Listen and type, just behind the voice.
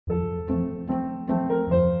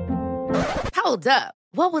Hold up.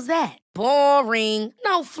 What was that? Boring.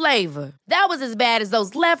 No flavor. That was as bad as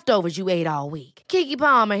those leftovers you ate all week. Keke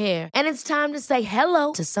Palmer here, and it's time to say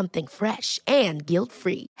hello to something fresh and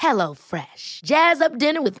guilt-free. Hello Fresh. Jazz up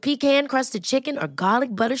dinner with pecan-crusted chicken or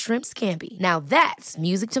garlic butter shrimp scampi. Now that's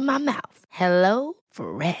music to my mouth. Hello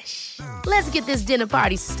Fresh. Let's get this dinner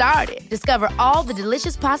party started. Discover all the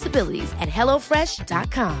delicious possibilities at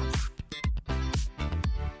hellofresh.com.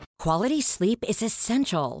 Quality sleep is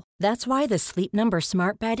essential. That's why the Sleep Number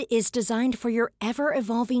Smart Bed is designed for your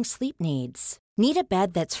ever-evolving sleep needs. Need a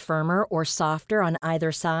bed that's firmer or softer on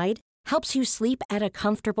either side? Helps you sleep at a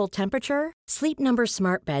comfortable temperature? Sleep Number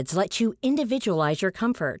Smart Beds let you individualize your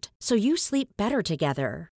comfort, so you sleep better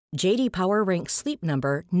together. J.D. Power ranks Sleep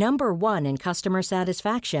Number #1 in customer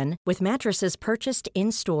satisfaction with mattresses purchased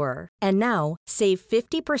in-store. And now, save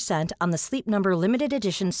 50% on the Sleep Number Limited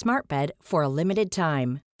Edition Smart Bed for a limited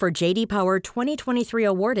time. For J.D. Power 2023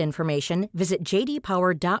 award information, visit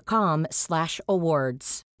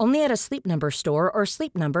jdpower.com/awards. Only at a Sleep Number store or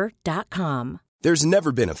sleepnumber.com. There's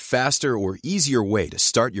never been a faster or easier way to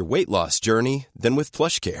start your weight loss journey than with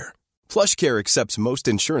PlushCare. PlushCare accepts most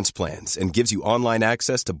insurance plans and gives you online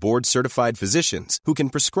access to board-certified physicians who can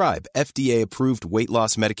prescribe FDA-approved weight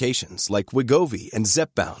loss medications like Wegovy and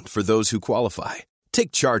Zepbound for those who qualify. Take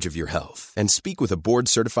charge of your health and speak with a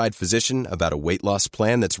board-certified physician about a weight loss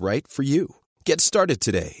plan that's right for you. Get started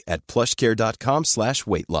today at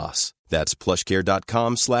plushcare.com/weightloss. That's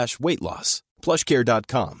plushcare.com/weightloss.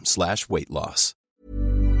 plushcare.com/weightloss.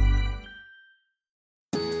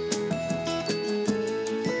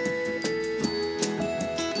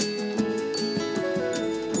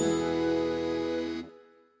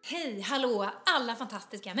 Hej, hallå alla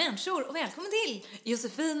fantastiska människor och välkommen till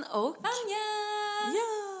Josefin och Anja! Ja!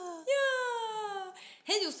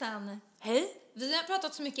 Hej Jossan! Hej! Vi har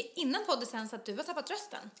pratat så mycket innan podden sen så att du har tappat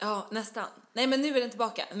rösten. Ja, nästan. Nej, men nu är den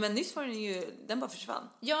tillbaka. Men nyss var den bara försvann.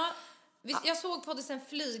 Ja, jag såg podden sen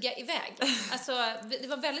flyga iväg. Alltså, det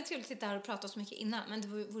var väldigt trevligt att sitta här och prata så mycket innan. Men det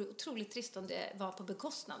vore otroligt trist om det var på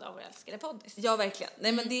bekostnad av vår älskade poddis. Ja, verkligen.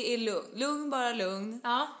 Nej, men det är lugn, bara lugn.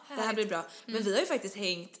 Ja, det här blir bra. Men vi har ju faktiskt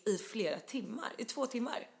hängt i flera timmar. I 2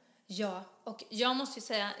 timmar. Ja, och jag måste ju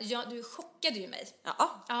säga, du chockade ju mig.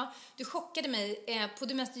 Ja, du chockade mig på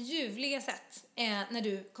det mest ljuvliga sätt när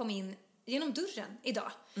du kom in genom dörren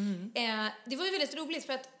idag. Det var ju väldigt roligt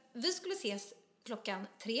för att vi skulle ses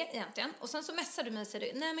 3:00 egentligen. Och sen så messade du mig och sa,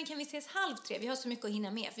 nej men kan vi ses 2:30? Vi har så mycket att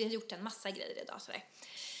hinna med för vi har gjort en massa grejer idag. Sådär.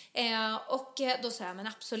 Och då sa jag, men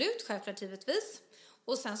absolut, självklart givetvis.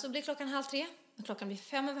 Och sen så blir klockan 2:30. Klockan blir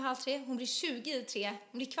 2:55. Hon blir 20:03.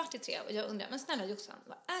 Hon blir 2:45. Och jag undrar, men snälla Jossan,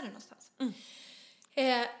 var är du någonstans?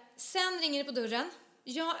 Sen ringer det på dörren.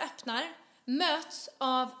 Jag öppnar. Möts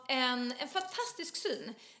av en fantastisk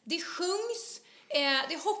syn. Det sjungs.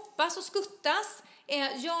 Det hoppas och skuttas.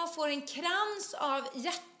 Jag får en krans av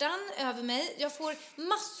hjärtan över mig. Jag får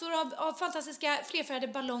massor av fantastiska flerfärgade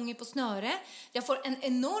ballonger på snöre. Jag får en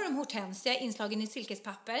enorm hortensia inslagen i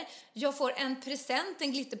silkespapper. Jag får en present,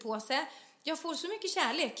 en glitterpåse. Jag får så mycket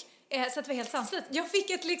kärlek så att det var helt sanslöst. Jag fick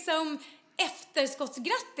ett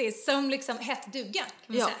efterskottsgrattis som hett duga,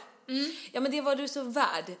 kan man säga. Ja, men det var du så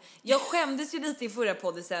värd. Jag skämdes ju lite i förra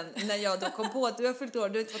podden sen när jag då kom på att du har fyllt år,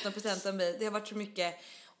 du har inte fått någon present av mig. Det har varit så mycket.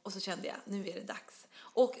 Och så kände jag, nu är det dags.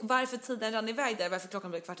 Och varför tiden rann iväg där, varför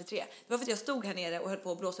klockan blev 2:45. Det var för att jag stod här nere och höll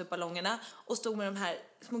på att blåsa upp ballongerna. Och stod med de här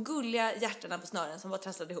små gulliga hjärtarna på snören som bara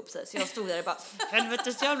trasslade ihop sig. Så jag stod där och bara,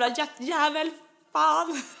 helvetes jävla hjärtjävel,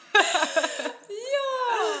 fan.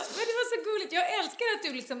 Ja, men det var så gulligt. Jag älskar att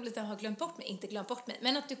du lite har glömt bort mig. Inte glömt bort mig,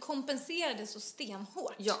 men att du kompenserade så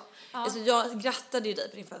stenhårt. Ja. Alltså jag grattade ju dig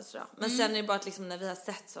på din födelsedag. Men sen är det bara att när vi har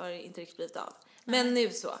sett så har det inte riktigt blivit av. Men nu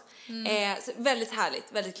så. Så väldigt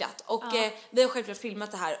härligt, väldigt glatt. Och vi har självklart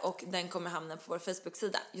filmat det här och den kommer hamna på vår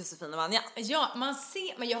Facebook-sida, Josefin och Anja. Ja, man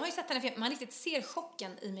ser, men jag har ju sett den här filmen, man riktigt ser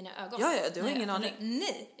chocken i mina ögon. Ja, du har ingen aning.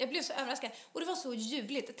 Nej, jag blev så överraskad. Och det var så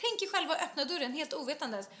ljuvligt. Tänk er själva att öppna dörren helt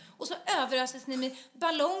ovetandes. Och så överraskades ni med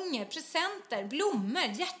ballonger, presenter, blommor,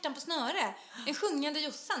 hjärtan på snöre. En sjungande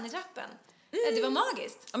Jossan i trappen. Det var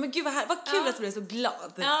magiskt. Ja, men gud vad kul att du blev så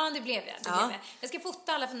glad. Ja, det blev jag. Jag ska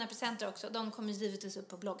fota alla fina presenter också. De kommer givetvis upp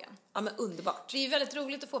på bloggen. Ja, men underbart. Det är ju väldigt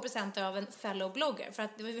roligt att få presenter av en fellow blogger. För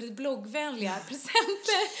att det var väldigt bloggvänliga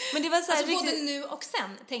presenter. Men det var så här, både nu och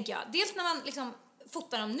sen, tänker jag. Dels när man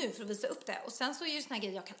fotar dem nu för att visa upp det. Och sen så är det såna här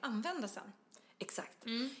grejer jag kan använda sen. Exakt.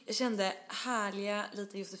 Jag kände härliga,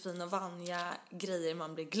 lite Josefin och Vanja grejer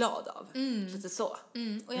man blir glad av. Lite så.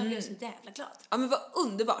 Och jag blev så jävla glad. Ja, men vad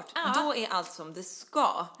underbart. Då är allt som det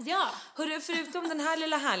ska. Ja. Hörru, förutom den här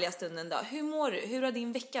lilla härliga stunden då, hur mår du? Hur har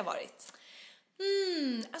din vecka varit?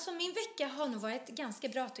 Alltså min vecka har nog varit ganska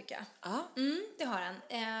bra tycker jag. Ja. Det har den.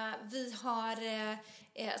 Vi har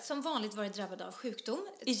som vanligt varit drabbade av sjukdom.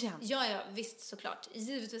 Igen? Ja, visst såklart.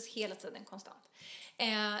 Givetvis hela tiden konstant.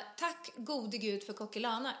 Tack gode gud för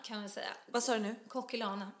Coquelana kan jag säga. Vad sa du nu?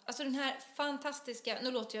 Coquelana. Alltså den här fantastiska,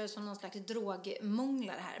 nu låter jag som någon slags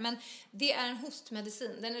drogmånglare här, men det är en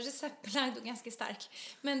hostmedicin. Den är receptbelagd och ganska stark.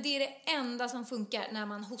 Men det är det enda som funkar när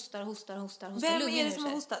man hostar. Vem är det som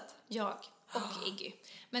har hostat? Jag och Iggy.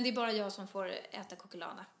 Men det är bara jag som får äta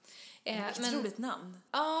Coquelana. Vilket roligt namn.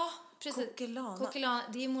 Ja, precis. Coquelana,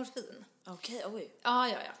 det är morfin. Okej, oj.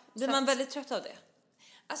 Ja. Blir man väldigt trött av det?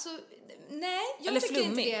 Alltså, nej, jag tycker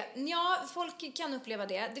inte det. Ja, folk kan uppleva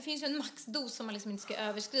det. Det finns ju en maxdos som man liksom inte ska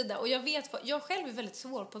överskrida. Och jag själv är väldigt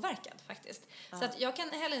svårpåverkad faktiskt. Så att jag kan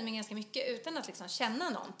hälla i mig ganska mycket utan att liksom känna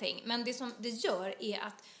någonting. Men det som det gör är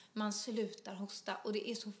att man slutar hosta. Och det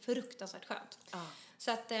är så fruktansvärt skönt.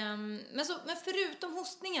 Så att, men förutom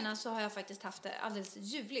hostningarna så har jag faktiskt haft det alldeles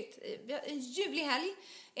ljuvligt. En ljuvlig helg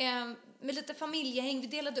med lite familjehäng. Vi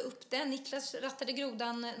delade upp det. Niklas rattade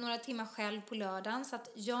grodan några timmar själv på lördagen så att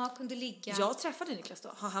jag kunde ligga. Jag träffade Niklas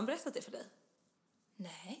då. Har han berättat det för dig?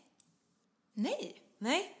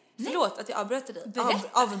 Nej. Förlåt att jag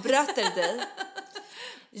avbröt dig.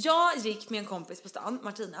 Jag gick med en kompis på stan,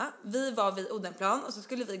 Martina. Vi var vid Odenplan och så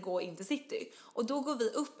skulle vi gå in till city. Och då går vi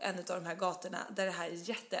upp en av de här gatorna där det här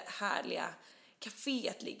jättehärliga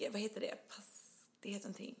kaféet ligger. Vad heter det? Det heter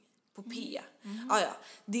någonting på P. Ja.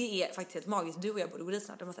 Det är faktiskt helt magiskt. Du och jag borde gå dit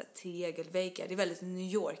snart. De har så här tegelväggar. Det är väldigt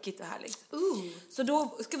New Yorkigt och härligt. Så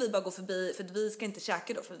då ska vi bara gå förbi, för vi ska inte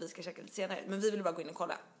käka då, för vi ska käka lite senare. Men vi vill bara gå in och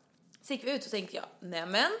kolla. Så gick vi ut och tänkte jag,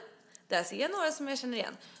 nämen, där ser jag några som jag känner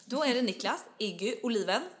igen. Då är det Niklas, Iggy,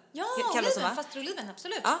 Oliven. Ja, Oliven, fast Oliven,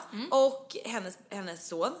 absolut. Ja, och hennes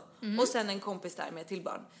son. Och sen en kompis där med till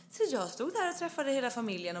barn. Så jag stod där och träffade hela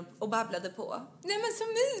familjen och babblade på. Nej men så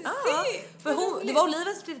mysigt! Ja, för det var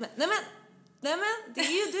Oliven som blev med. Nej men, det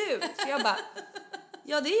är ju du. Så jag bara,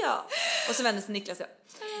 ja det är jag. Och så vände sig Niklas och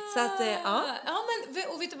jag. Så att, ja. Ja, men,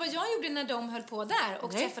 och vet du vad jag gjorde när de höll på där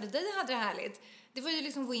och träffade dig och hade det härligt? Det var ju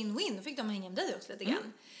liksom win-win. Då fick de hänga med dig också lite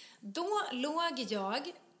grann. Då låg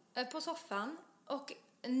jag på soffan och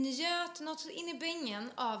njöt något in i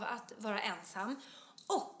bängen av att vara ensam.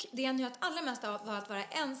 Och det jag njöt allra mest av var att vara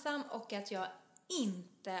ensam och att jag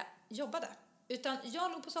inte jobbade. Utan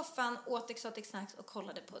jag låg på soffan, åt exotic snacks och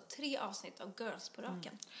kollade på 3 avsnitt av Girls på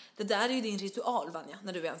raken. Det där är ju din ritual, Vanja,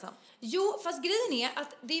 när du är ensam. Jo, fast grejen är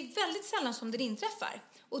att det är väldigt sällan som det inträffar.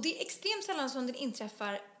 Och det är extremt sällan som det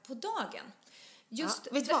inträffar på dagen.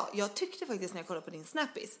 Vet du vad? Jag tyckte faktiskt när jag kollade på din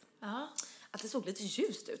Snappis att det såg lite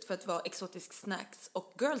ljust ut för att vara exotisk snacks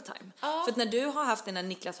och girl time. För att när du har haft det när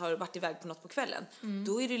Niklas har varit iväg på något på kvällen,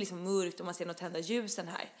 då är det liksom mörkt och man ser något tända ljusen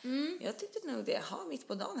här. Jag tyckte nog det, mitt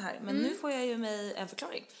på dagen här. Men nu får jag ju mig en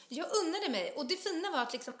förklaring. Jag unnade mig, och det fina var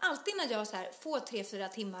att liksom alltid när jag så här får 3-4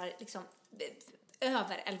 timmar liksom,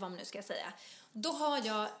 över, eller vad man nu ska säga, då har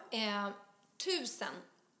jag 1000,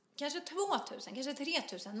 kanske 2000, kanske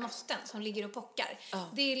 3000 måsten som ligger och pockar.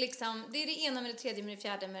 Det är liksom, det är det ena med det tredje med det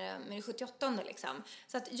fjärde med det 78:e liksom.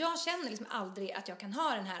 Så att jag känner liksom aldrig att jag kan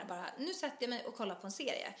ha den här bara, nu sätter jag mig och kollar på en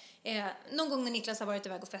serie. Någon gång när Niklas har varit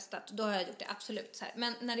iväg och festat, då har jag gjort det absolut så här.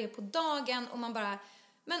 Men när det är på dagen och man bara,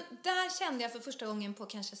 men där kände jag för första gången på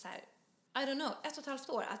kanske så här, I don't know,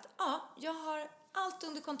 1,5 år att jag har allt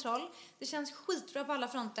under kontroll. Det känns skitbra på alla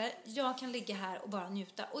fronter. Jag kan ligga här och bara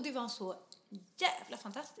njuta. Och det var så jävla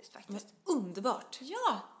fantastiskt faktiskt. Men underbart.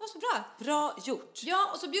 Ja, det var så bra. Bra gjort.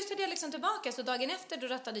 Ja, och så bjöd jag liksom tillbaka. Så dagen efter då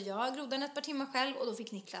rattade jag grodan ett par timmar själv. Och då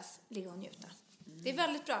fick Niklas ligga och njuta. Det är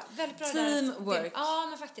väldigt bra. Väldigt bra. Teamwork. Ja,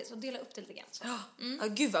 men faktiskt. Och dela upp det lite grann. Så. Ja,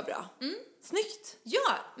 gud vad bra. Snyggt.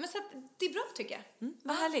 Ja, men så det är bra tycker jag.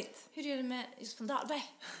 Vad härligt. Hur är det med Josefin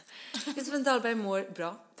Dahlberg? Josefin Dahlberg mår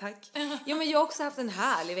bra, tack. Ja, men jag har också haft en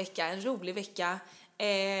härlig vecka. En rolig vecka.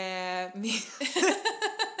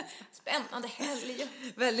 Spännande helg.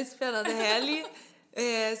 Väldigt spännande helg.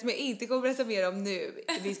 Som jag inte kommer berätta mer om nu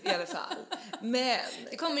i alla fall. Men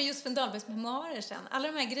det kommer just från Dahlbergs memoarer sen.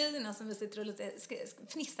 Alla de här grejerna som vi sitter och lite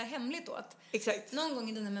fnissar hemligt åt. Exakt. Någon gång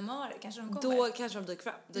i dina memoarer kanske de kommer. Då kanske de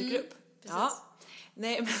dyker upp. Precis. Ja.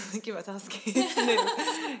 Nej, men gud vad taskigt nu.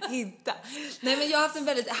 Hitta. Nej, men jag har haft en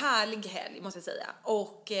väldigt härlig helg måste jag säga.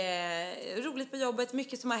 Och roligt på jobbet,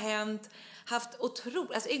 mycket som har hänt.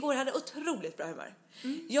 Igår hade jag otroligt bra humör.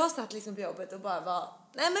 Jag satt liksom på jobbet och bara var...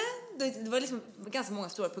 Nej men, det var liksom ganska många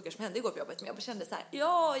stora puckar som hände igår på jobbet. Men jag bara kände så här,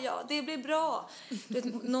 ja, det blir bra. Du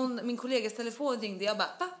vet, min kollegas telefon ringde. Jag bara...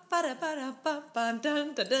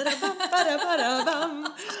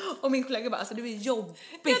 Och min kollega bara, alltså det blir jobbigt.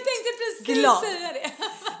 Jag tänkte precis säga det.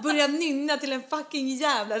 Börja nynna till en fucking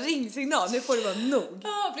jävla ringsignal. Nu får det vara nog.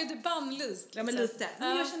 Ja, blev du bannlyst? Ja, men lite.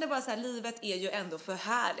 Men jag kände bara så här, livet är ju ändå för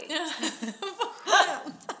härligt. Vad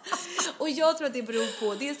skönt. Och jag tror att det beror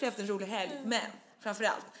på, dels har jag haft en rolig helg, men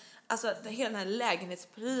framförallt, alltså hela den här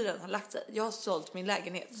lägenhetsprylen har lagt sig. Jag har sålt min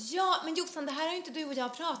lägenhet. Ja, men Jossan, det här har ju inte du och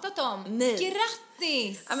jag pratat om. Nej.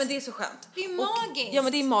 Grattis! Ja, men det är så skönt. Det är magiskt. Ja,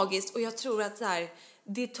 men det är magiskt och jag tror att så här,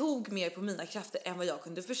 det tog mer på mina krafter än vad jag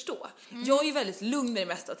kunde förstå. Jag är ju väldigt lugn med det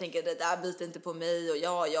mesta och tänker det där biter inte på mig och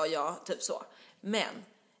ja, typ så. Men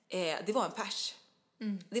det var en pers.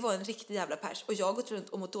 Det var en riktig jävla pers. Och jag har gått runt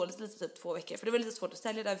och mått dåligt lite typ 2 veckor. För det var lite svårt att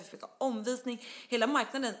sälja där. Vi fick ha omvisning. Hela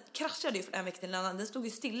marknaden kraschade ju från en vecka till en annan. Den stod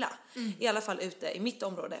ju stilla. I alla fall ute i mitt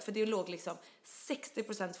område. För det låg liksom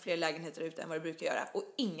 60% fler lägenheter ute än vad det brukar göra. Och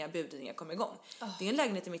inga budgivningar kom igång. Det är en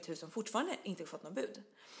lägenhet i mitt hus som fortfarande inte fått någon bud.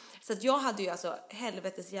 Så att jag hade ju alltså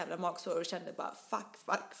helvetes jävla magsår och kände bara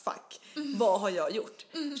fuck. Vad har jag gjort?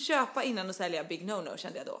 Köpa innan och sälja big no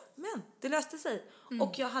kände jag då. Men det löste sig.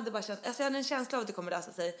 Och jag hade bara känt, alltså jag hade en känsla av att det kommer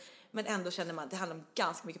lösa sig. Men ändå kände man att det handlar om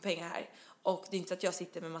ganska mycket pengar här. Och det är inte så att jag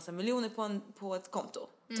sitter med massa miljoner på ett konto,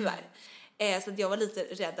 tyvärr. Så att jag var lite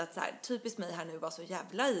rädd att så här, typiskt mig här nu var så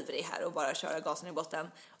jävla ivrig här och bara köra gasen i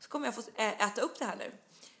botten. Så kommer jag få äta upp det här nu.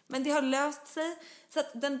 Men det har löst sig. Så att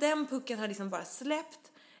den pucken har liksom bara släppt.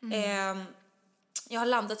 Jag har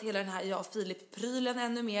landat hela den här jag och Filip-prylen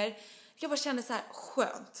ännu mer. Jag bara känner så här,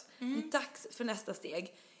 skönt. Dags för nästa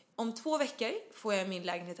steg. Om 2 veckor får jag min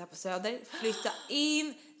lägenhet här på Söder. Flytta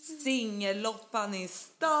in, singelloppan i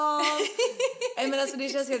stan. Men alltså det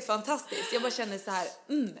känns helt fantastiskt. Jag bara känner så här,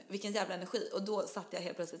 vilken jävla energi. Och då satt jag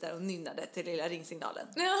helt plötsligt där och nynnade till lilla ringsignalen.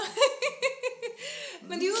 Ja.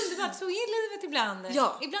 Men det är underbart, så är livet ibland.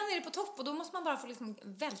 Ja. Ibland är det på topp och då måste man bara få liksom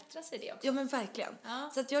vältra sig i det också. Ja, men verkligen. Ja.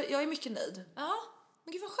 Så att jag är mycket nöjd. Ja,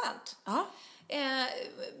 men gud vad skönt. Ja.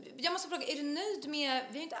 Jag måste fråga, är du nöjd med,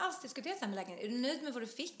 vi har inte alls diskuterat det här med lägenheten, är du nöjd med vad du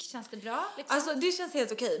fick? Känns det bra? Liksom? Alltså det känns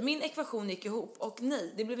helt okej. Min ekvation gick ihop och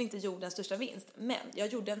nej, det blev inte jordens största vinst. Men jag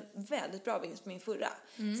gjorde en väldigt bra vinst på min förra.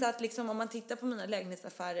 Så att liksom om man tittar på mina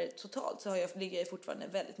lägenhetsaffärer totalt så ligger jag fortfarande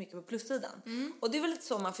väldigt mycket på plussidan. Och det är väl lite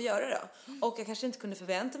så man får göra då. Och jag kanske inte kunde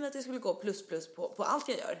förvänta mig att det skulle gå plus på allt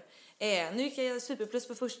jag gör. Nu gick jag superplus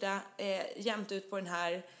på första, jämnt ut på den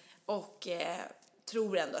här och...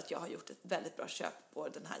 tror ändå att jag har gjort ett väldigt bra köp på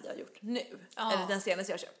den här jag har gjort nu. Eller den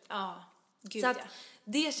senaste jag har köpt. Ja, gud så att ja.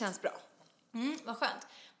 det känns bra. Vad skönt.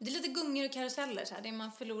 Det är lite gungor och karuseller så här. Det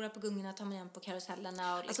man förlorar på gungorna tar man igen på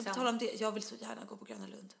karusellerna. Och liksom... Alltså på tal om det, jag vill så gärna gå på Gröna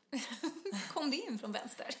Lund. Kom det in från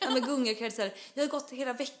vänster? Ja, men gungor och karuseller. Jag har gått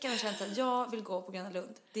hela veckan och känt att jag vill gå på Gröna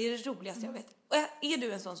Lund. Det är det roligaste jag vet. Och är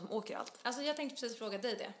du en sån som åker allt? Alltså jag tänkte precis fråga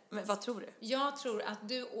dig det. Men vad tror du? Jag tror att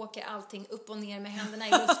du åker allting upp och ner med händerna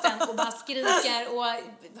i luften och bara skriker och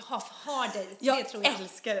har dig. Det tror jag.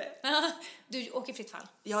 Älskar det. Du åker fritt fall.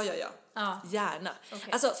 Ja. Gärna.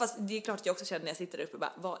 Okay. Alltså, fast det är klart att jag också känner när jag sitter där uppe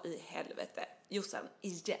bara, vad i helvete? Jossan,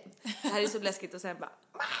 igen. Det här är så läskigt och sen bara...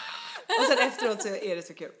 Och sen efteråt så är det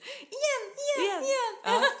så kul. Igen.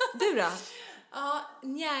 Ja. Du då? Ja,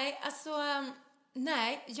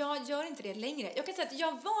 nej, jag gör inte det längre. Jag kan säga att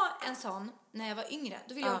jag var en sån när jag var yngre.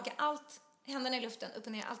 Då ville jag åka allt, händerna i luften, upp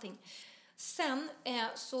och ner, allting. Sen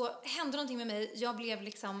så hände någonting med mig. Jag blev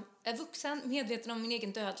liksom vuxen, medveten om min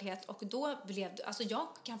egen dödlighet. Och då blev det, alltså jag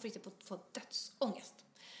kan få dödsångest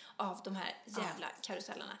av de här jävla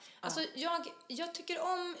karusellerna. Alltså jag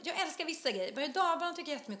älskar vissa grejer. Berg- och dalbanan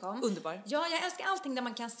tycker jag jättemycket om. Underbar. Ja, jag älskar allting där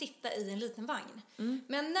man kan sitta i en liten vagn.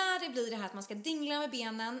 Men när det blir det här att man ska dingla med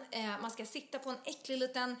benen, man ska sitta på en äcklig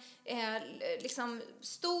liten liksom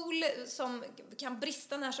stol som kan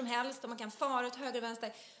brista när som helst och man kan fara åt höger och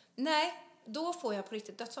vänster. Nej, då får jag på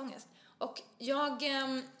riktigt dödsångest. Och jag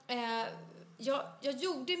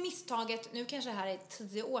gjorde misstaget, nu kanske det här är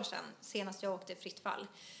 10 år sedan, senast jag åkte fritt fall.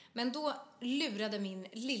 Men då lurade min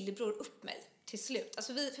lillebror upp mig till slut.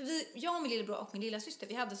 Alltså jag och min lillebror och min lilla syster,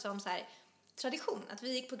 vi hade som så här tradition att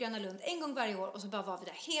vi gick på Gröna Lund en gång varje år och så bara var vi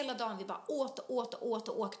där hela dagen. Vi bara åt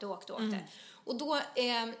och åkte. Och då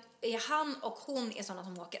är han och hon är sådana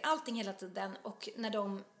som åker allting hela tiden och när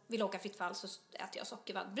de vill åka fritt fall så äter jag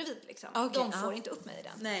sockervadd bredvid liksom. Okay, de får inte upp mig i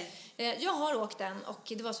den. Nej. Jag har åkt den och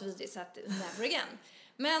det var så vidrigt så att never again.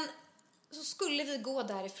 Men så skulle vi gå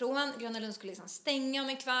därifrån. Gröna Lund skulle liksom stänga om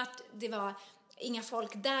en kvart. Det var inga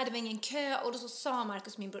folk där, det var ingen kö. Och då så sa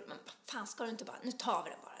Marcus, min bror, men fan ska du inte bara, nu tar vi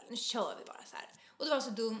den bara, nu kör vi bara så här. Och det var så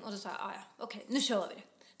dum och då sa jag, okej, nu kör vi det.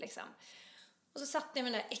 Liksom. Och så satt jag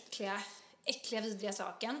med den där äckliga, vidriga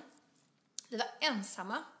saken. Vi var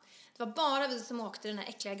ensamma. Det var bara vi som åkte den här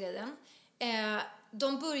äckliga grejen.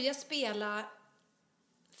 De började spela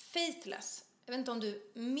Faithless. Jag vet inte om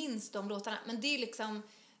du minns de låtarna, men det är liksom...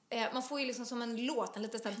 man får ju liksom som en låt, en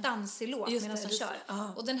lite så här dansig låt medan de kör.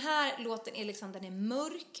 Och den här låten är liksom, den är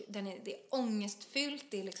mörk, det är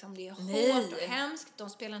ångestfyllt, det är hårt och hemskt. De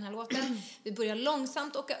spelar den här låten. Vi börjar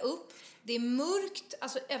långsamt åka upp. Det är mörkt,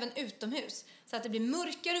 alltså även utomhus. Så att det blir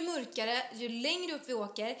mörkare och mörkare ju längre upp vi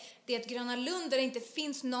åker. Det är ett Gröna Lund där det inte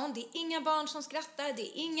finns någon. Det är inga barn som skrattar. Det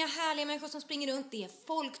är inga härliga människor som springer runt. Det är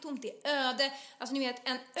folktomt, det är öde. Alltså ni vet,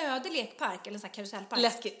 en öde lekpark eller en sån här karusellpark.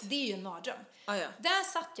 Läskigt. Det är ju en mardröm. Ja. Där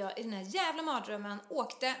satt jag i den här jävla mardrömmen,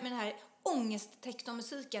 åkte med den här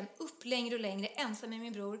ångesttechnomusiken upp längre och längre, ensam med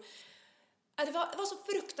min bror. Det var så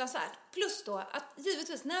fruktansvärt. Plus då att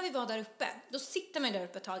givetvis när vi var där uppe, då sitter man där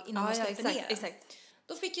uppe ett tag innan man släpper ner. Exakt.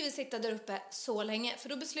 Då fick vi sitta där uppe så länge, för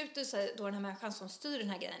då beslutade sig då den här människan som styr den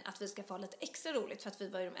här grejen att vi ska få lite extra roligt för att vi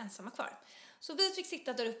var ju de ensamma kvar. Så vi fick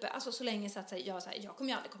sitta där uppe alltså så länge så att jag kommer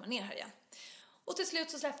ju aldrig komma ner här igen. Och till slut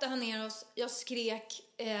så släppte han ner oss. Jag skrek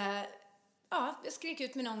jag skrek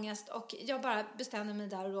ut min ångest och jag bara bestämde mig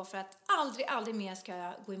där och då för att aldrig mer ska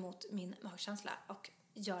jag gå emot min magkänsla och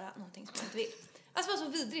göra någonting som jag inte vill. Alltså det var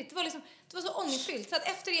så vidrigt. Det var så ångestfyllt. Så att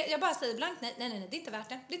efter det, jag bara säger blankt nej, det är inte värt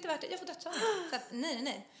det. Det är inte värt det. Jag får dödsångest. Så att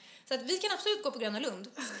nej. Så att vi kan absolut gå på Gröna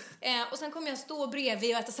Lund. Och sen kommer jag stå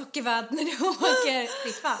bredvid och äta sockervadd när du åker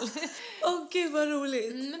fritt fall. Gud vad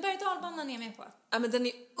roligt. Men berg- och dalbanan är jag med på. Ja, men den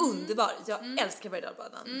är underbar. Jag älskar berg- och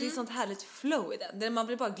dalbanan. Det är sånt härligt flow i den. Där man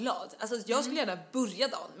blir bara glad. Alltså jag skulle gärna börja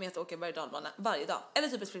dagen med att åka berg- och dalbana varje dag. Eller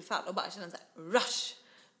typ ett fritt fall och bara känna en sån här rush.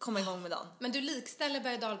 Komma igång med dagen. Men du likställer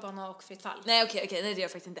berg- och dalbana och fritt fall? Nej, okej, nej, det gör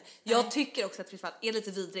jag faktiskt inte. Jag tycker också att fritt fall är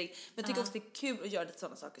lite vidrig. Men jag tycker också det är kul att göra lite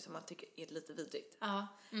sådana saker som man tycker är lite vidrigt.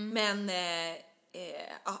 Men,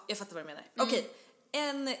 jag fattar vad du menar. Okej,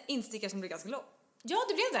 en instickare som blir ganska lång. Ja,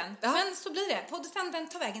 det blev den. Men så blir det. Podden den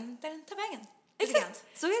tar vägen. Exakt,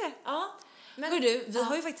 så är det. Ja. Men, hör du, vi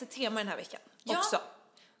har ju faktiskt ett tema den här veckan också.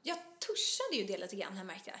 Jag tuschade ju det lite grann här,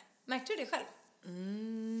 märkte jag. Märkte du det själv?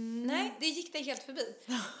 Nej, det gick dig helt förbi.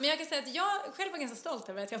 Men jag kan säga att jag själv var ganska stolt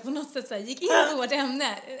över att jag på något sätt så här, gick in på vårt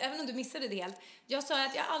ämne. Även om du missade det helt. Jag sa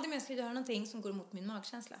att jag aldrig mer ska göra någonting som går emot min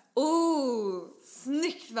magkänsla.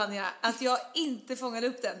 Snyggt Vanja. Att jag inte fångade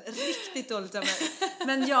upp den. Riktigt dåligt av mig.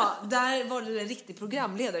 Men ja, där var du en riktig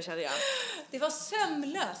programledare, kände jag. Det var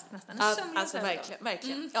sömlöst nästan. Alltså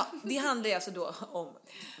verkligen. Ja, det handlar ju alltså då om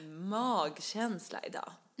magkänsla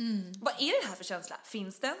idag. Vad är det här för känsla?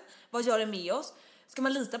 Finns den? Vad gör det med oss? Ska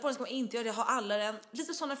man lita på den? Ska man inte göra det? Har alla den?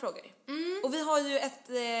 Lite sådana frågor. Och vi har ju en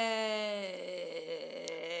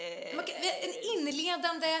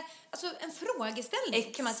inledande, alltså en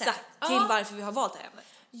frågeställning kan man säga. Exakt, till varför vi har valt det här ämnet.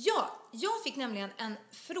 Ja, jag fick nämligen en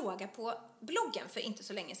fråga på bloggen för inte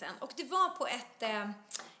så länge sedan. Och det var på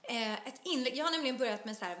ett inlägg. Jag har nämligen börjat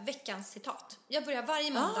med så här veckans citat. Jag börjar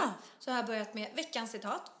varje måndag. Så har jag börjat med veckans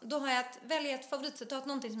citat. Då har jag att välja ett favoritcitat,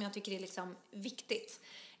 någonting som jag tycker är liksom viktigt.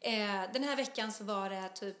 Den här veckan så var det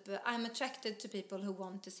typ I'm attracted to people who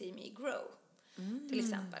want to see me grow. Till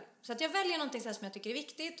exempel. Så att jag väljer någonting så här som jag tycker är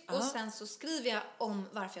viktigt. Och sen så skriver jag om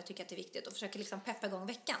varför jag tycker att det är viktigt. Och försöker liksom peppa igång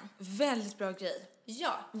veckan. Väldigt bra grej.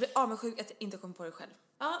 Ja. Jag blir avundsjuk att jag inte kom på det själv.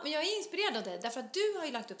 Ja, men jag är inspirerad av dig. Därför att du har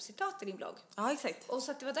ju lagt upp citat i din blogg. Ja, exakt. Och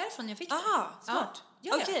så att det var därifrån jag fick det. Aha, smart.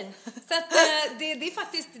 Ja. Okej. Så att det är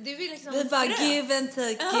faktiskt, du är liksom vi bara give and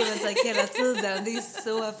take hela tiden. Det är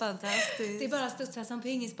så fantastiskt. Det är bara studsa som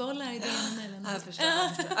pingisbollar i den eller jag förstår.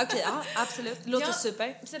 Okej, ja, absolut. Låter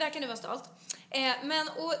super. Så där kan du vara stolt.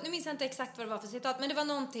 Och nu minns jag inte exakt vad det var för citat, men det var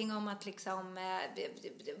någonting om att liksom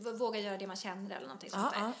våga göra det man känner eller någonting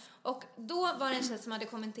sånt där. Och då var det en tjej som hade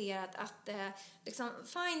kommenterat att liksom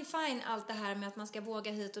fine allt det här med att man ska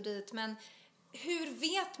våga hit och dit, men hur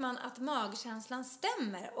vet man att magkänslan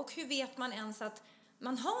stämmer? Och hur vet man ens att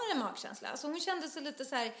man har en magkänsla? Alltså hon kände sig lite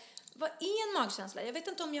så här, vad är en magkänsla? Jag vet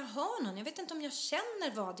inte om jag har någon. Jag vet inte om jag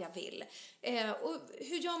känner vad jag vill. Och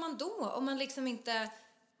hur gör man då om man liksom inte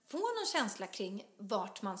får någon känsla kring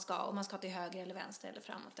vart man ska, om man ska till höger eller vänster eller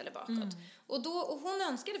framåt eller bakåt. Och hon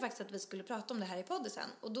önskade faktiskt att vi skulle prata om det här i podden sen.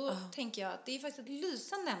 Och då tänker jag att det är faktiskt ett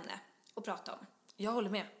lysande ämne att prata om. Jag håller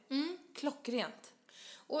med. Klockrent.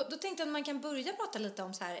 Och då tänkte jag att man kan börja prata lite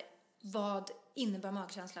om så här, vad innebär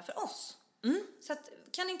magkänsla för oss? Så att,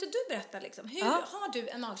 kan inte du berätta liksom, hur har du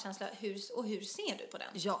en magkänsla och hur ser du på den?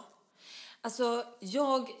 Ja. Alltså,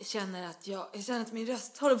 jag känner att min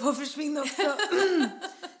röst håller på att försvinna också.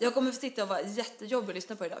 Jag kommer att sitta och vara jättejobbig att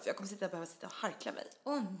lyssna på idag. För jag kommer att behöva sitta och harkla mig.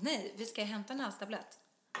 Åh nej, vi ska hämta en halstablett.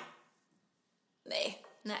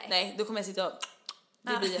 Nej, då kommer jag sitta och...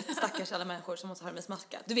 Det blir ett stackars alla människor som måste höra mig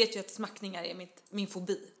smaska. Du vet ju att smackningar är min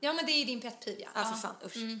fobi. Ja, men det är ju din pet peeve, Ja, för fan,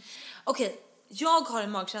 usch. Okej, jag har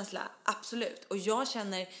en magkänsla, absolut. Och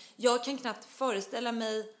jag kan knappt föreställa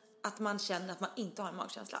mig att man känner att man inte har en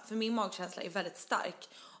magkänsla. För min magkänsla är väldigt stark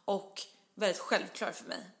och väldigt självklar för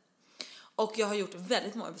mig. Och jag har gjort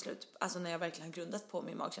väldigt många beslut, alltså när jag verkligen har grundat på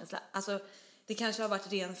min magkänsla. Alltså, det kanske har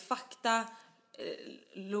varit ren fakta,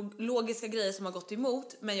 logiska grejer som har gått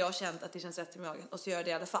emot, men jag har känt att det känns rätt i magen och så gör jag det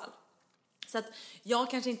i alla fall. Så att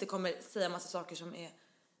jag kanske inte kommer säga massa saker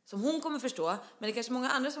som hon kommer förstå, men det är kanske många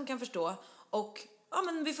andra som kan förstå, och ja,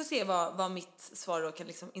 men vi får se vad mitt svar då kan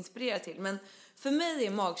liksom inspirera till. Men för mig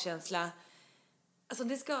är magkänsla, alltså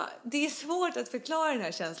det är svårt att förklara den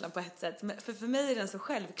här känslan på ett sätt, för mig är den så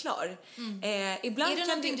självklar. Ibland är det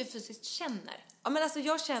någonting du fysiskt känner? Ja, men alltså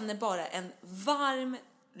jag känner bara en varm,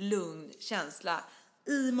 lugn känsla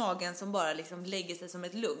i magen som bara liksom lägger sig som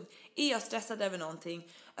ett lugn. Är jag stressad över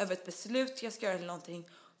någonting, över ett beslut jag ska göra eller någonting,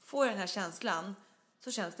 får jag den här känslan,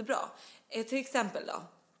 så känns det bra. Till exempel då,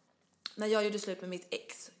 när jag gjorde slut med mitt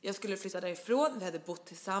ex. Jag skulle flytta därifrån, vi hade bott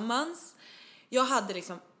tillsammans. Jag hade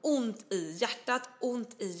liksom ont i hjärtat,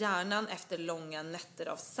 ont i hjärnan efter långa nätter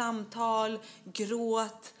av samtal,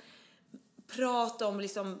 gråt, prata om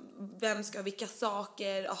liksom vem ska ha vilka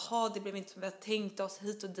saker. Aha, det blev inte som vi hade tänkt oss,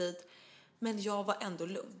 hit och dit. Men jag var ändå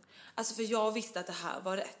lugn. Alltså, för jag visste att det här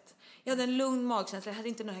var rätt. Jag hade en lugn magkänsla. Jag hade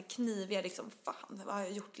inte den här kniviga liksom, fan, vad har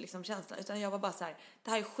jag gjort liksom känslan. Utan jag var bara så här,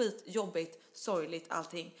 det här är skitjobbigt, sorgligt,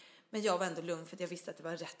 allting. Men jag var ändå lugn för att jag visste att det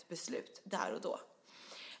var rätt beslut där och då.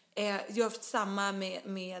 Jag har haft samma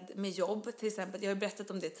med jobb till exempel. Jag har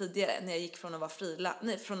berättat om det tidigare när jag gick från att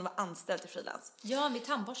vara anställd till frilans. Ja, med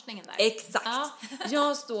tandborstningen där. Exakt. Ja.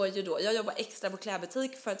 Jag jobbar extra på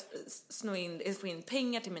klädbutik för att få in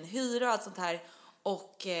pengar till min hyra och allt sånt här.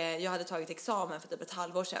 Och jag hade tagit examen för typ ett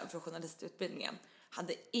halvår sedan för journalistutbildningen.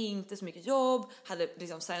 Hade inte så mycket jobb, hade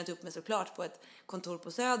liksom signat upp mig såklart på ett kontor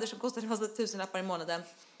på Söder som kostade en massa tusenlappar i månaden.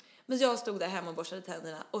 Men jag stod där hemma och borstade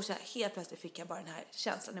tänderna och så här, helt plötsligt fick jag bara den här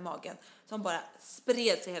känslan i magen som bara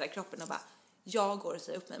spred sig i hela kroppen och bara, jag går och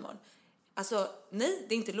säger upp mig imorgon. Alltså nej,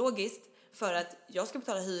 det är inte logiskt, för att jag ska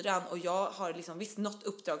betala hyran och jag har liksom visst något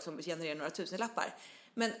uppdrag som genererar några tusenlappar.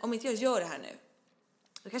 Men om inte jag gör det här nu,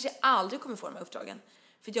 då kanske jag aldrig kommer få de här uppdragen.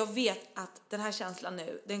 För jag vet att den här känslan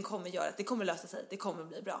nu, den kommer göra att det kommer lösa sig, det kommer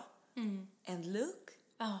bli bra. And look,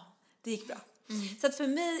 det gick bra. Så att för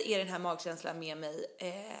mig är den här magkänslan med mig.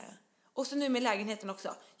 Och så nu med lägenheten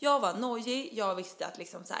också. Jag var nojig, jag visste att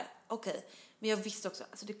liksom så här, okej. Men jag visste också,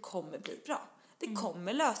 alltså det kommer bli bra. Det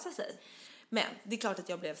kommer lösa sig. Men det är klart att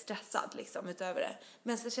jag blev stressad liksom utöver det.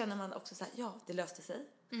 Men så känner man också så här, ja, det löste sig.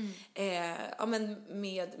 Ja, men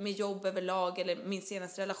med jobb överlag, eller min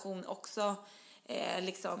senaste relation också.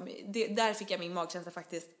 Liksom, där fick jag min magkänsla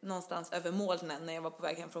faktiskt någonstans över molnen när jag var på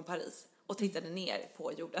väg hem från Paris. Och tittade ner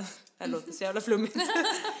på jorden. Det låter så jävla flummigt.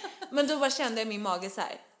 Men då bara kände jag min mage så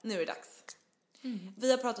här, nu är det dags.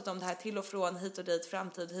 Vi har pratat om det här till och från, hit och dit,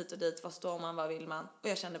 framtid, hit och dit. Vad står man, vad vill man? Och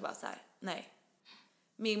jag kände bara så här, nej.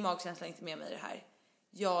 Min magkänsla är inte med mig i det här.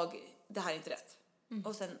 Det här är inte rätt.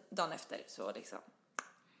 Och sen dagen efter så liksom.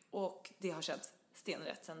 Och det har känts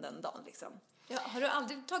stenrätt sen den dagen liksom. Ja, har du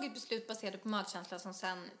aldrig tagit beslut baserade på magkänsla som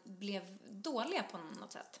sen blev dåliga på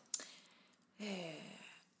något sätt?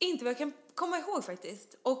 Inte vad jag kan komma ihåg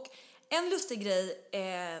faktiskt. Och en lustig grej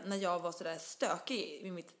när jag var sådär stökig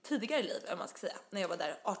i mitt tidigare liv, om man ska säga, när jag var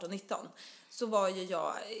där 18-19, så var ju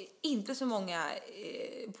jag inte så många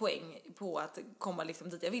poäng på att komma liksom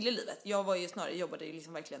dit jag ville i livet. Jag var ju snarare, jobbade ju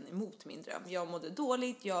liksom verkligen emot min dröm. Jag mådde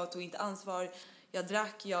dåligt, jag tog inte ansvar, jag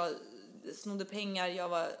drack, jag snodde pengar, jag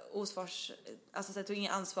var alltså så jag tog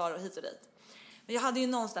inget ansvar och hit och dit. Men jag hade ju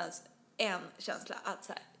någonstans en känsla att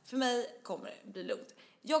så här, för mig kommer det bli lugnt.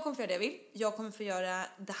 Jag kommer få göra det jag vill. Jag kommer få göra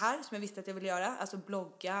det här som jag visste att jag ville göra. Alltså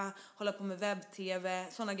blogga, hålla på med webb-tv.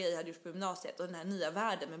 Sådana grejer jag hade gjort på gymnasiet. Och den här nya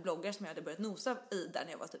världen med bloggar som jag hade börjat nosa i där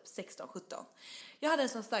när jag var typ 16-17. Jag hade en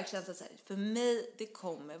sån stark känsla så här, för mig, det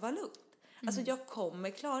kommer vara lugnt. Alltså jag kommer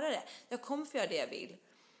klara det. Jag kommer få göra det jag vill.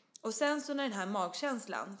 Och sen så när den här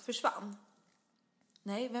magkänslan försvann.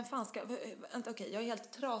 Nej, vem fan ska... Vänta, okej, jag är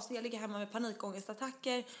helt trasig. Jag ligger hemma med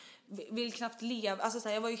panikångestattacker. Vill knappt leva. Alltså så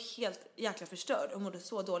här, jag var ju helt jäkla förstörd och mådde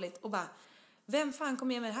så dåligt. Och bara, vem fan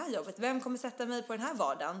kommer ge mig det här jobbet? Vem kommer sätta mig på den här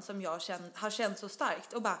vardagen som jag har känt så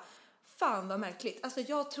starkt? Och bara, fan vad märkligt. Alltså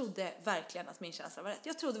jag trodde verkligen att min känsla var rätt.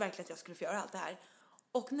 Jag trodde verkligen att jag skulle få göra allt det här.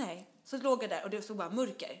 Och nej, så låg jag där och det såg bara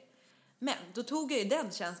mörker. Men då tog jag ju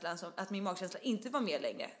den känslan, som att min magkänsla inte var med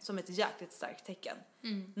längre, som ett jäkligt starkt tecken.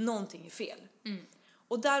 Någonting är fel.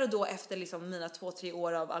 Och där och då efter liksom mina 2-3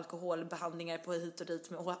 år av alkoholbehandlingar på hit och dit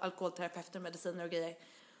med alkoholterapeuter, mediciner och grejer,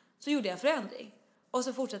 så gjorde jag en förändring. Och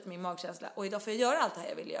så fortsätter min magkänsla. Och idag får jag göra allt det här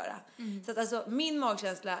jag vill göra. Så att alltså min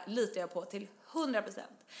magkänsla litar jag på till 100%.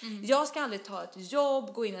 Jag ska aldrig ta ett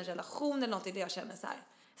jobb, gå in i en relation eller något i det jag känner så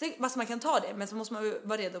här. Så man kan ta det, men så måste man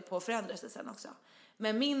vara redo på att förändra sig sen också.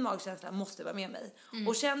 Men min magkänsla måste vara med mig.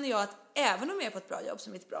 Och känner jag att även om jag är på ett bra jobb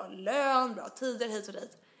som är ett bra lön, bra tider hit och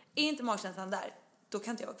dit, är inte magkänslan där, då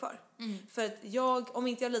kan inte jag vara kvar. För att om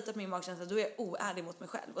inte jag litar på min magkänsla, då är jag oärlig mot mig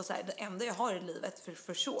själv. Och så här, det enda jag har i livet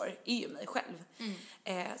för sure är ju mig själv.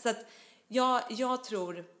 Så att jag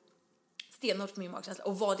tror stenhårt på min magkänsla.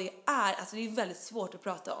 Och vad det är, alltså det är väldigt svårt att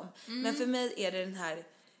prata om. Men för mig är det den här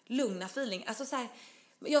lugna feeling. Alltså så här,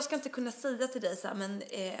 jag ska inte kunna säga till dig så här, men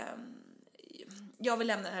jag vill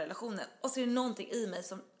lämna den här relationen. Och så är det någonting i mig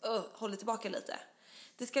som håller tillbaka lite.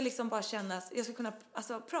 Det ska liksom bara kännas, jag ska kunna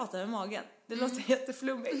prata med magen. Det låter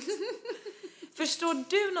jätteflummigt. Förstår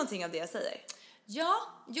du någonting av det jag säger? Ja,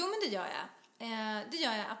 jo men det gör jag. Det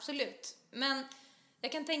gör jag absolut. Men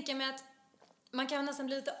jag kan tänka mig att man kan nästan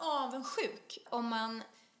bli lite avundsjuk om man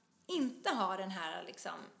inte har den här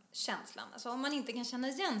liksom känslan. Alltså om man inte kan känna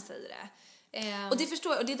igen sig i det. Och det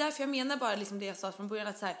förstår jag, och det är därför jag menar bara liksom det jag sa från början,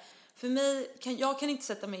 att så här, för mig, jag kan inte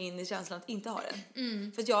sätta mig in i känslan att inte ha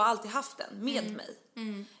den. För att jag har alltid haft den med mig.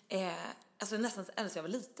 Alltså nästan ända sedan jag var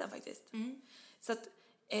liten faktiskt. Så att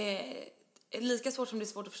lika svårt som det är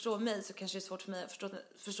svårt att förstå mig, så kanske det är svårt för mig att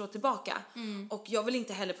förstå tillbaka. Och jag vill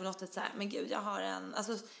inte heller på något sätt så här, men gud jag har en,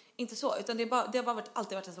 alltså inte så, utan det har bara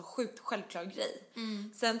alltid varit en så sjukt självklar grej.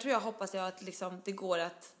 Sen hoppas jag att liksom det går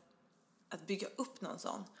att bygga upp någon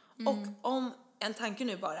sån. Och om en tanke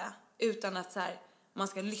nu bara, utan att så här, man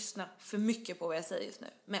ska lyssna för mycket på vad jag säger just nu.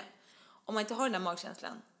 Men om man inte har den där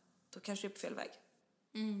magkänslan, då kanske det är på fel väg.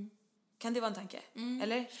 Kan det vara en tanke?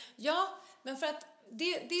 Eller? Ja, men för att det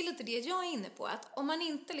är lite det jag är inne på. Att om man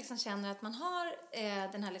inte liksom känner att man har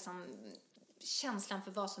den här liksom känslan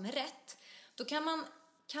för vad som är rätt, då kan man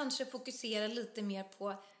kanske fokusera lite mer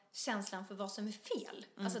på känslan för vad som är fel.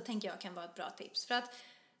 Alltså tänker jag kan vara ett bra tips. För att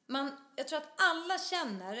jag tror att alla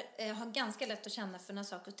har ganska lätt att känna för när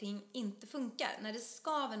saker och ting inte funkar. När det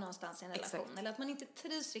skaver någonstans i en relation. Exakt. Eller att man inte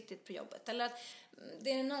trivs riktigt på jobbet. Eller att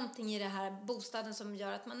det är någonting i det här bostaden som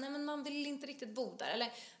gör att man vill inte riktigt bo där.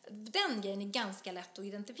 Eller den grejen är ganska lätt att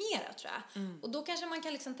identifiera, tror jag. Och då kanske man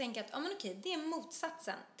kan liksom tänka att men okej, det är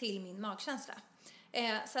motsatsen till min magkänsla.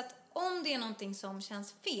 Så att om det är någonting som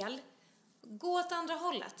känns fel, gå åt andra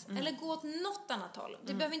hållet. Eller gå åt något annat håll.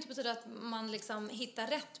 Det behöver inte betyda att man liksom hittar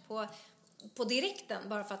rätt på direkten.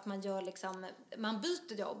 Bara för att man gör liksom, man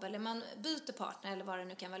byter jobb. Eller man byter partner. Eller vad det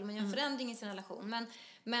nu kan vara. Man gör en förändring i sin relation.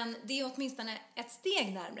 Men det är åtminstone ett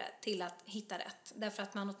steg närmare till att hitta rätt. Därför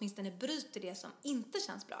att man åtminstone bryter det som inte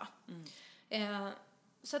känns bra.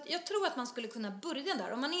 Så att jag tror att man skulle kunna börja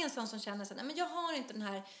där. Om man är en sån som känner sig, nej men jag har inte den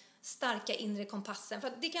här starka inre kompassen. För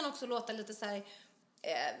att det kan också låta lite så här,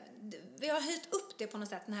 vi har höjt upp det på något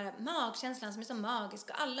sätt, den här magkänslan som är så magisk,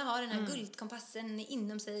 och alla har den här guldkompassen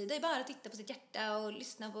inom sig. Det är bara att titta på sitt hjärta och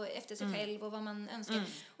lyssna efter sig själv och vad man önskar.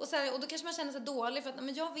 Och då kanske man känner sig dålig för att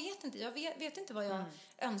men jag vet inte, vet inte vad jag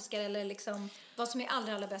önskar eller liksom vad som är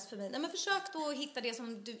allra bäst för mig. Nej, men försök då hitta det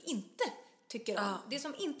som du inte tycker om, det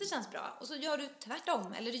som inte känns bra, och så gör du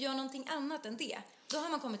tvärtom eller du gör någonting annat än det. Då har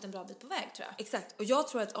man kommit en bra bit på väg, tror jag. Exakt, och jag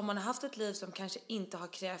tror att om man har haft ett liv som kanske inte har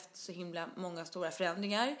krävt så himla många stora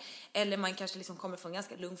förändringar, eller man kanske liksom kommer från en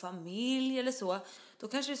ganska lugn familj eller så, då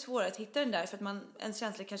kanske det är svårare att hitta den där, för att ens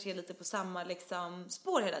känslor kanske är lite på samma liksom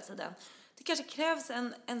spår hela tiden. Det kanske krävs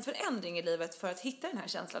en förändring i livet för att hitta den här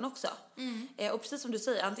känslan också. Och precis som du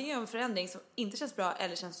säger, antingen en förändring som inte känns bra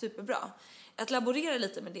eller känns superbra. Att laborera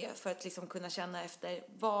lite med det för att liksom kunna känna efter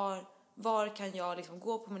var kan jag liksom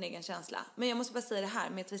gå på min egen känsla. Men jag måste bara säga det här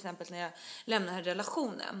med till exempel när jag lämnade den här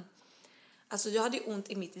relationen. Alltså jag hade ont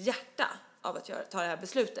i mitt hjärta av att ta det här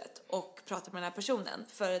beslutet och prata med den här personen.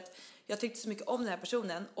 För att jag tyckte så mycket om den här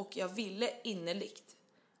personen och jag ville innerligt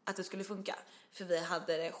att det skulle funka. För vi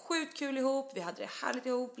hade det sjukt kul ihop, vi hade det härligt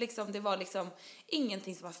ihop. Liksom, det var liksom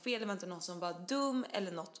ingenting som var fel, det var inte någon som var dum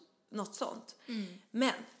eller något sånt.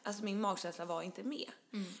 Men alltså min magkänsla var inte med.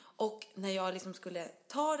 Och när jag liksom skulle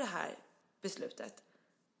ta det här beslutet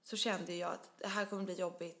så kände jag att det här kommer bli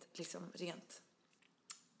jobbigt liksom rent,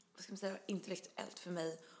 vad ska man säga, intellektuellt för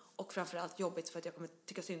mig, och framförallt jobbigt för att jag kommer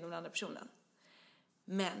tycka synd om den andra personen.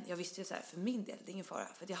 Men jag visste ju så här, för min del, det är ingen fara,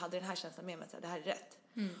 för att jag hade den här känslan med mig att det här är rätt.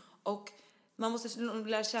 Och man måste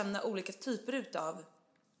lära känna olika typer utav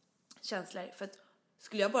känslor, för att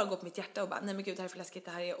skulle jag bara gå på mitt hjärta och bara, nej men gud, det här är för läskigt,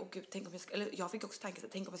 det här är, och gud, tänk om jag skulle, eller jag fick också tanken,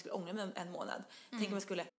 tänk om jag skulle ångra mig en månad. Tänk om jag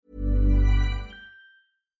skulle.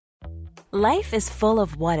 Life is full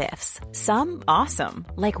of what-ifs. Some awesome,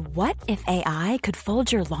 like what if AI could fold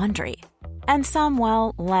your laundry? And some,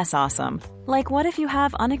 well, less awesome, like what if you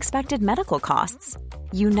have unexpected medical costs?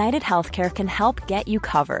 United Healthcare can help get you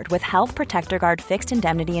covered with Health Protector Guard fixed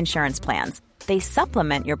indemnity insurance plans. They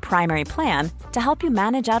supplement your primary plan to help you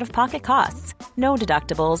manage out-of-pocket costs. No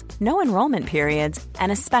deductibles, no enrollment periods,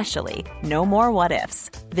 and especially no more what-ifs.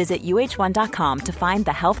 Visit uh1.com to find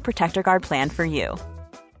the Health Protector Guard plan for you.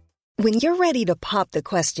 When you're ready to pop the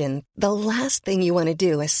question, the last thing you want to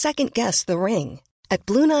do is second-guess the ring. At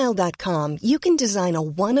BlueNile.com, you can design a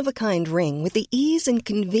one-of-a-kind ring with the ease and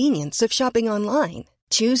convenience of shopping online.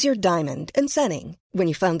 Choose your diamond and setting. When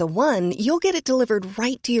you find the one, you'll get it delivered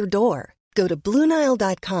right to your door. Go to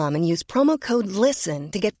BlueNile.com and use promo code LISTEN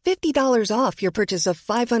to get $50 off your purchase of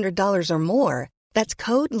 $500 or more. That's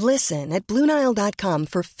code LISTEN at BlueNile.com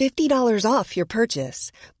for $50 off your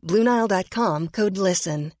purchase. BlueNile.com, code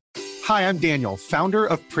LISTEN. Hi, I'm Daniel, founder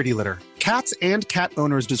of Pretty Litter. Cats and cat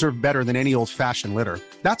owners deserve better than any old-fashioned litter.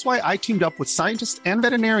 That's why I teamed up with scientists and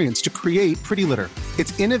veterinarians to create Pretty Litter.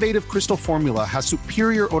 Its innovative crystal formula has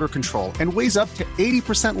superior odor control and weighs up to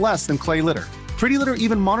 80% less than clay litter. Pretty Litter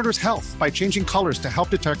even monitors health by changing colors to help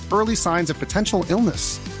detect early signs of potential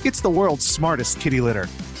illness. It's the world's smartest kitty litter.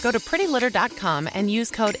 Go to prettylitter.com and use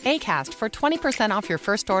code ACAST for 20% off your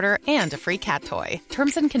first order and a free cat toy.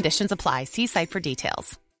 Terms and conditions apply. See site for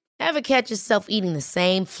details. Ever catch yourself eating the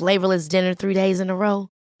same flavorless dinner 3 days in a row?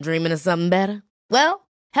 Dreaming of something better? Well,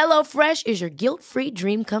 HelloFresh is your guilt-free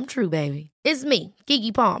dream come true, baby. It's me,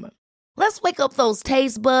 Keke Palmer. Let's wake up those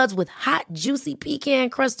taste buds with hot, juicy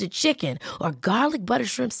pecan-crusted chicken or garlic butter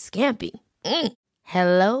shrimp scampi.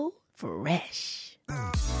 HelloFresh.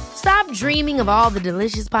 Stop dreaming of all the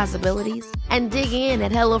delicious possibilities and dig in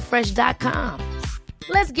at HelloFresh.com.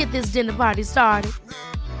 Let's get this dinner party started.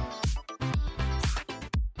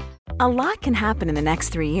 A lot can happen in the next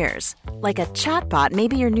 3 years. Like a chatbot may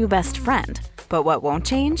be your new best friend. But what won't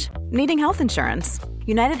change? Needing health insurance.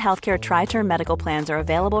 United Healthcare Tri-Term Medical Plans are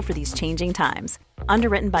available for these changing times.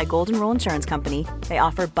 Underwritten by Golden Rule Insurance Company, they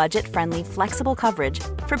offer budget-friendly, flexible coverage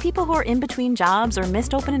for people who are in between jobs or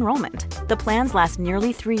missed open enrollment. The plans last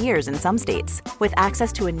nearly 3 years in some states, with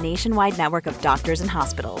access to a nationwide network of doctors and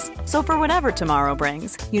hospitals. So for whatever tomorrow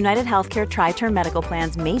brings, United Healthcare Tri-Term Medical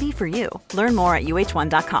Plans may be for you. Learn more at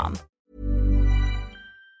uh1.com.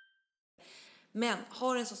 Men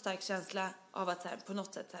har en så stark känsla av att så här, på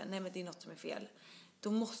något sätt så här, nej men det är något som är fel.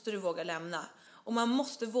 Då måste du våga lämna. Och man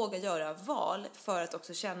måste våga göra val för att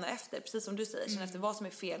också känna efter. Precis som du säger, känna efter vad som är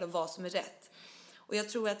fel och vad som är rätt. Och jag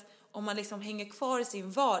tror att om man liksom hänger kvar i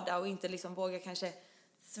sin vardag och inte liksom vågar kanske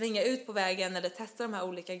svänga ut på vägen eller testa de här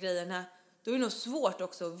olika grejerna, då är det nog svårt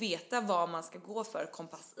också att veta vad man ska gå för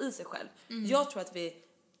kompass i sig själv. Jag tror att vi,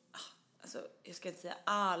 alltså jag ska inte säga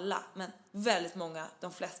alla, men väldigt många,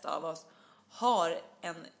 de flesta av oss har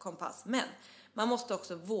en kompass. Men man måste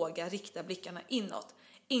också våga rikta blickarna inåt.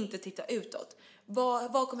 Inte titta utåt.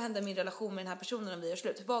 Vad kommer hända med min relation med den här personen om vi gör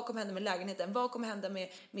slut? Vad kommer hända med lägenheten? Vad kommer hända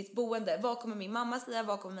med mitt boende? Vad kommer min mamma säga?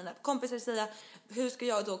 Vad kommer mina kompisar säga? Hur ska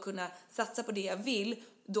jag då kunna satsa på det jag vill?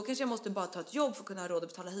 Då kanske jag måste bara ta ett jobb för att kunna ha råd att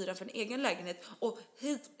betala hyran för en egen lägenhet. Och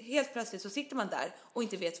helt plötsligt så sitter man där och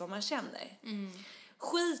inte vet vad man känner.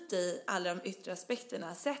 Skit i alla de yttre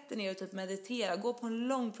aspekterna. Sätt dig ner och typ meditera. Gå på en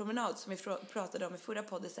lång promenad som vi pratade om i förra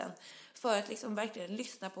podden. För att liksom verkligen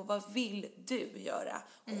lyssna på vad vill du göra.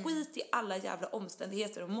 Skit i alla jävla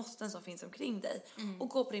omständigheter och måsten som finns omkring dig. Och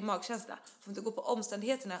gå på din magkänsla. För om du går på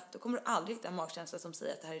omständigheterna, då kommer du aldrig hitta en magkänsla som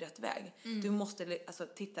säger att det här är rätt väg. Du måste alltså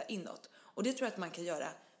titta inåt. Och det tror jag att man kan göra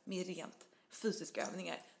med rent fysiska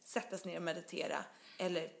övningar. Sätta sig ner och meditera.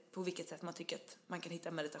 Eller på vilket sätt man tycker att man kan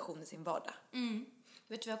hitta meditation i sin vardag.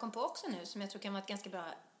 Vet du vad jag kom på också nu som jag tror kan vara ett ganska bra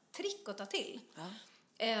trick att ta till?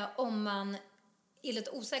 Om man är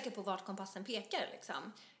lite osäker på vart kompassen pekar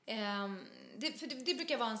liksom. Det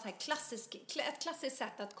brukar vara en så här ett klassiskt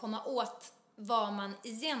sätt att komma åt vad man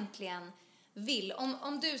egentligen vill.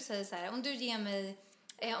 Om du säger så här, om du ger mig,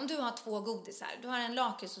 om du har 2 godisar, du har en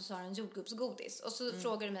lakrits och så har du en jordgubbsgodis och så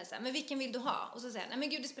frågar du mig så här, men vilken vill du ha? Och så säger jag, nej men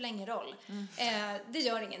gud det spelar ingen roll. Det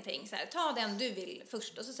gör ingenting så här, ta den du vill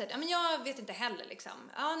först. Och så säger jag, men jag vet inte heller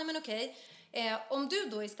liksom. Ja, nej men okej. Om du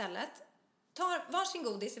då istället tar varsin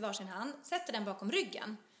godis i varsin hand, sätter den bakom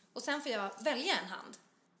ryggen och sen får jag välja en hand.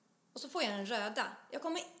 Och så får jag den röda. Jag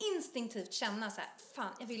kommer instinktivt känna så här,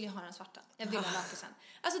 fan, jag vill ju ha den svarta. Jag vill ha lakritsen.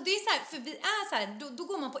 Alltså det är så här, för vi är så här, då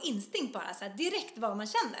går man på instinkt bara så här, direkt vad man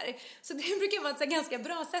känner. Så det brukar vara ett så här ganska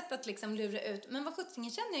bra sätt att liksom lura ut, men vad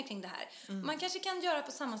sjuttsingen känner jag kring det här? Man kanske kan göra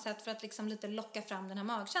på samma sätt för att liksom lite locka fram den här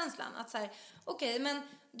magkänslan. Att så här, okej, men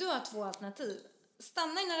du har 2 alternativ.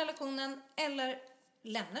 Stanna i den här relationen eller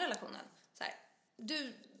lämna relationen.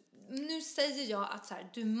 nu säger jag att så här,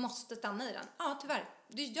 du måste stanna i den. Ja, tyvärr.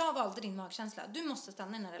 Jag valde din magkänsla. Du måste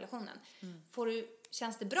stanna i den här relationen.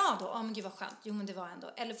 Känns det bra då? Ja, men gud vad skönt. Jo, men det var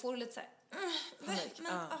ändå. Eller får du lite så här...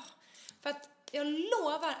 För att jag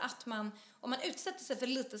lovar att om man utsätter sig för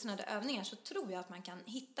lite sådana där övningar så tror jag att man kan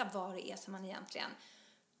hitta vad det är som man egentligen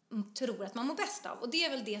tror att man mår bäst av. Och det är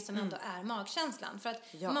väl det som ändå är magkänslan. För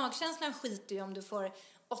att magkänslan skiter ju om du får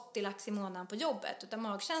 80 lax i månaden på jobbet. Utan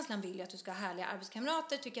magkänslan vill ju att du ska ha härliga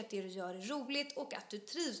arbetskamrater, tycka att det du gör är roligt och att du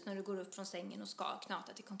trivs när du går upp från sängen och ska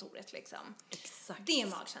knata till kontoret liksom. Exakt. Det är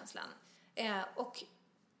magkänslan.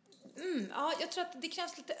 Jag tror att det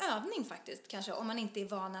krävs lite övning faktiskt kanske om man inte är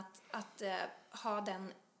van att ha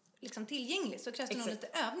den liksom tillgänglig, så krävs det nog lite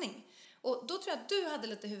övning. Och då tror jag att du hade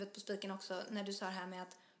lite huvudet på spiken också när du sa det här med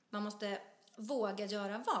att man måste våga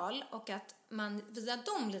göra val och att man via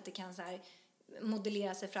dem lite kan så här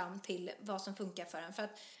modellera sig fram till vad som funkar för en. För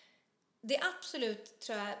att det absolut,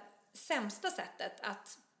 tror jag, sämsta sättet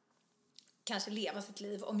att kanske leva sitt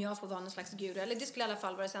liv, om jag får vara någon slags guru, eller det skulle i alla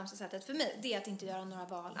fall vara det sämsta sättet för mig, det är att inte göra några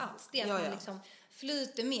val alls. Det är att man liksom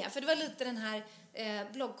flyter med. För det var lite den här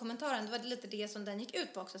bloggkommentaren, det var lite det som den gick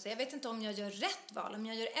ut på också. Så jag vet inte om jag gör rätt val, om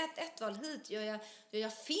jag gör ett val hit, gör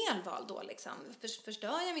jag fel val då liksom?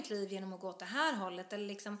 Förstör jag mitt liv genom att gå åt det här hållet? Eller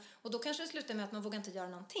liksom, och då kanske det slutar med att man vågar inte göra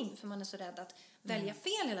någonting, för man är så rädd att välja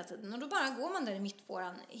fel hela tiden. Och då bara går man där i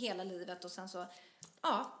mittfåran hela livet och sen så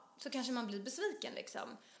kanske man blir besviken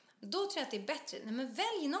liksom. Då tror jag att det är bättre. Nej, men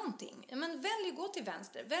välj någonting. Men välj att gå till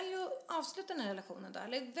vänster. Välj att avsluta den här relationen då.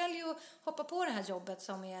 Eller välj att hoppa på det här jobbet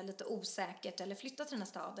som är lite osäkert. Eller flytta till den här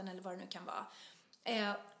staden eller vad det nu kan vara.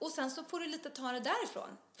 Och sen så får du lite ta det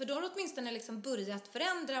därifrån. För då har du åtminstone liksom börjat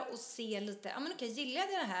förändra och se lite. Ja men okej, gillar jag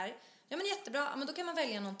det här? Ja men jättebra. Ja, men då kan man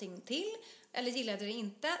välja någonting till. Eller gillar jag det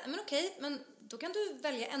inte? Ja, men okej, men då kan du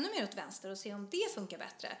välja ännu mer åt vänster och se om det funkar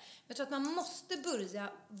bättre. Jag tror att man måste börja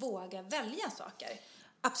våga välja saker.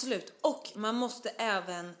 Absolut. Och man måste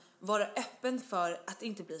även vara öppen för att det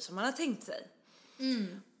inte blir som man har tänkt sig.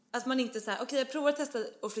 Att man inte säger, okej, jag provar att testa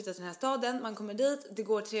och flytta till den här staden. Man kommer dit, det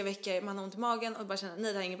går 3 veckor, man har ont i magen och bara känner,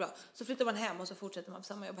 nej det här är inget bra. Så flyttar man hem och så fortsätter man på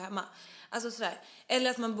samma jobb hemma. Alltså sådär.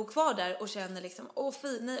 Eller att man bor kvar där och känner liksom,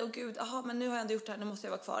 gud, men nu har jag ändå gjort det här, nu måste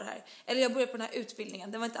jag vara kvar här. Eller jag börjar på den här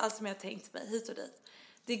utbildningen, det var inte alls som jag tänkt mig, hit och dit.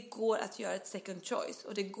 Det går att göra ett second choice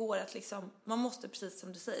och det går att liksom, man måste precis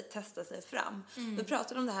som du säger testa sig fram. Vi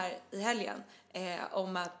pratade om det här i helgen,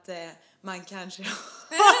 om att man kanske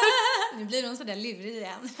nu blir hon så där lurig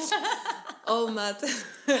igen. om att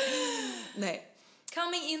nej.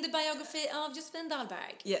 Coming in the biography of Josefin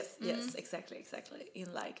Dahlberg. Yes, exactly.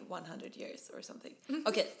 In like 100 years or something.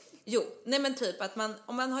 Okej, nej men typ att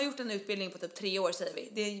om man har gjort en utbildning på typ 3 år säger vi.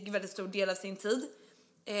 Det är en väldigt stor del av sin tid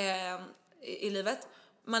i livet.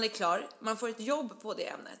 Man är klar, man får ett jobb på det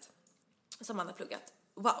ämnet som man har pluggat.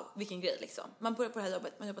 Wow, vilken grej liksom. Man börjar på det här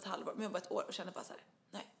jobbet, man jobbar ett halvår, man jobbar ett år och känner bara så här,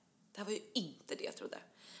 nej, det här var ju inte det jag trodde.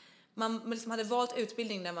 Man liksom hade valt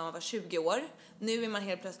utbildning när man var 20 år. Nu är man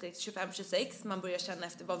helt plötsligt 25-26. Man börjar känna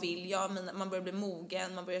efter vad vill jag. Man börjar bli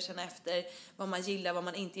mogen. Man börjar känna efter vad man gillar, vad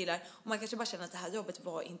man inte gillar. Och man kanske bara känner att det här jobbet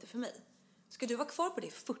var inte för mig. Ska du vara kvar på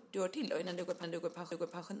det 40 år till då innan du går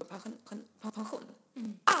pension?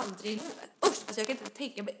 Aldrig i livet. Usch, alltså jag kan inte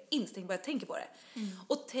tänka, jag blir instängt bara jag tänker på det.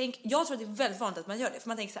 Och jag tror att det är väldigt vanligt att man gör det. För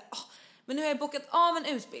man tänker så här, men nu har jag bokat av en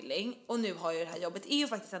utbildning och nu har jag det här jobbet. Det är ju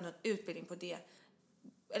faktiskt ändå en utbildning på det.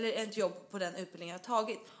 Eller ett jobb på den utbildningen jag har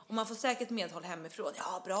tagit. Och man får säkert medhåll hemifrån.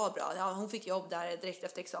 Ja, bra. Ja, hon fick jobb där direkt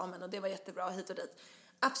efter examen och det var jättebra hit och dit.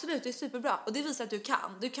 Absolut, det är superbra. Och det visar att du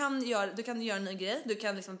kan. Du kan göra en ny grej. Du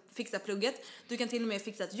kan liksom fixa plugget. Du kan till och med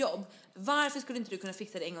fixa ett jobb. Varför skulle inte du kunna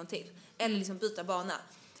fixa det en gång till? Eller liksom byta bana.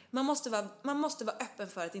 Man måste vara öppen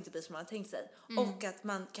för att det inte blir som man har tänkt sig. Och att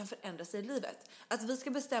man kan förändra sig i livet. Att vi ska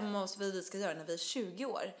bestämma oss vad vi ska göra när vi är 20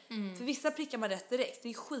 år. För vissa prickar man rätt direkt. Det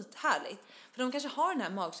är skithärligt. För de kanske har den här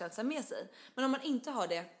magkänslan med sig. Men om man inte har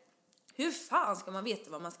det, hur fan ska man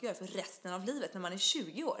veta vad man ska göra för resten av livet när man är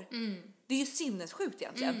 20 år? Det är ju sinnessjukt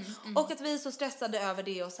egentligen. Och att vi är så stressade över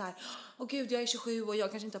det och så här, gud, jag är 27 och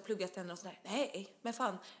jag kanske inte har pluggat än och så där. Nej, men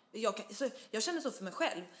fan, jag känner så för mig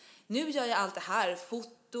själv. Nu gör jag allt det här,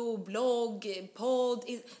 foto, blogg, podd,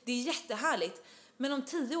 det är jättehärligt. Men om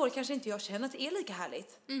 10 år kanske inte jag känner att det är lika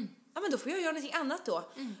härligt. Ja, men då får jag göra någonting annat då.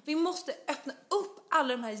 Vi måste öppna upp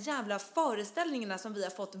alla de här jävla föreställningarna som vi har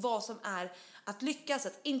fått. Vad som är att lyckas,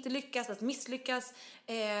 att inte lyckas, att misslyckas.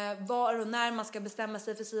 Var och när man ska bestämma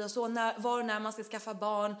sig för sig och så. Var och när man ska skaffa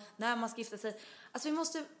barn. När man ska gifta sig. Alltså vi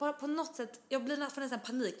måste bara på något sätt. Jag blir nästan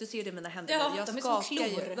panik. Du ser ju det med mina händer. Ja, jag de är som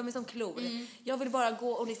klor. De är som klor. Jag vill bara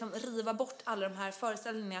gå och liksom riva bort alla de här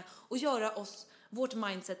föreställningarna. Och göra oss vårt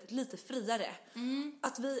mindset lite friare.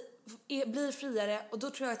 Att vi blir friare och då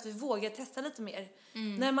tror jag att vi vågar testa lite mer.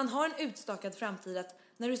 När man har en utstakad framtid att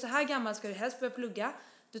när du är så här gammal ska du helst börja plugga,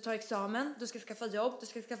 du tar examen, du ska skaffa jobb, du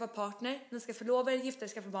ska skaffa partner, ni ska förlova er, gifta er,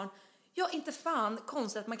 skaffa barn. Ja, inte fan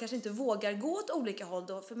konstigt att man kanske inte vågar gå åt olika håll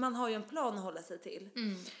då, för man har ju en plan att hålla sig till.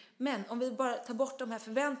 Men om vi bara tar bort de här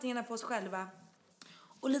förväntningarna på oss själva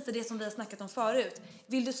och lite det som vi har snackat om förut.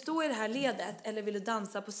 Vill du stå i det här ledet eller vill du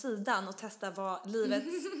dansa på sidan och testa vad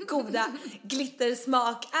livets goda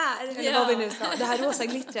glittersmak är? Eller vad vi nu sa, det här rosa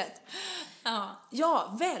glittret.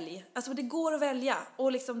 Ja, välj. Alltså det går att välja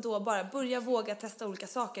och liksom då bara börja våga testa olika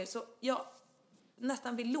saker. Så jag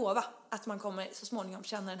nästan vill lova att man kommer så småningom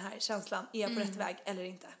känna den här känslan. Är jag på rätt väg eller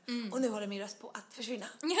inte? Och nu håller min röst på att försvinna.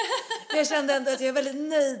 Men jag kände ändå att jag är väldigt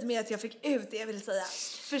nöjd med att jag fick ut det jag ville säga.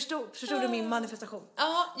 Förstod du min manifestation?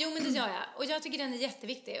 Ja, jo men det gör jag. Och jag tycker den är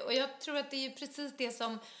jätteviktig. Och jag tror att det är ju precis det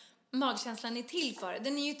som magkänslan är till för.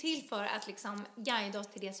 Den är ju till för att liksom guida oss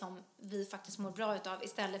till det som vi faktiskt mår bra utav.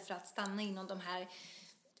 Istället för att stanna inom de här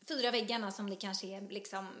 4 väggarna som det kanske är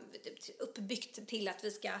liksom uppbyggt till att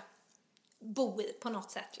vi ska bo i på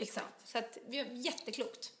något sätt. Liksom. Så att,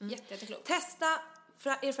 jätteklokt. Jätteklokt. Testa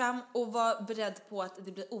er fram och var beredd på att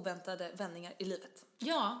det blir oväntade vändningar i livet.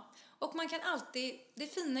 Ja, och man kan alltid, det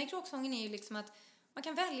fina i kråksången är ju liksom att man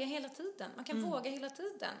kan välja hela tiden. Man kan våga hela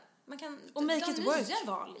tiden. Man kan och make it work.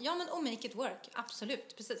 Val. Ja, men och make it work.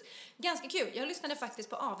 Absolut, precis. Ganska kul. Jag lyssnade faktiskt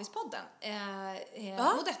på Avis-podden.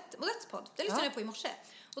 Modettes podd. Det lyssnade jag på i morse.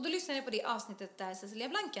 Och då lyssnade jag på det avsnittet där Cecilia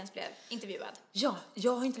Blankens blev intervjuad. Ja,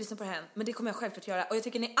 jag har inte lyssnat på det här än, men det kommer jag självklart göra. Och jag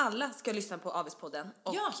tycker ni alla ska lyssna på Avis-podden.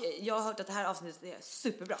 Och jag har hört att det här avsnittet är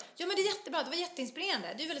superbra. Ja, men det är jättebra. Det var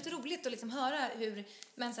jätteinspirerande. Det är väldigt roligt att liksom höra hur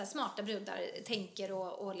så här smarta brudar tänker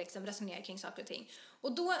och liksom resonerar kring saker och ting.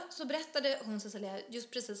 Och då så berättade hon, Cecilia,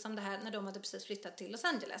 just precis som det här när de hade precis flyttat till Los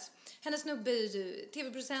Angeles. Hennes snubbe är ju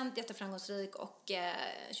tv-producent, jätteframgångsrik och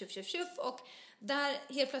tjuff. Och där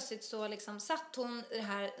helt plötsligt så liksom satt hon i det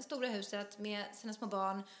här stora huset med sina små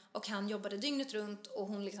barn och han jobbade dygnet runt och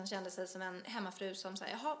hon liksom kände sig som en hemmafru som så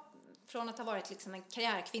här, från att ha varit liksom en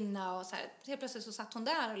karriärkvinna och så här, helt plötsligt så satt hon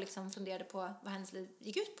där och liksom funderade på vad hennes liv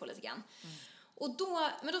gick ut på lite grann. Och då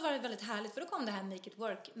var det väldigt härligt för då kom det här make it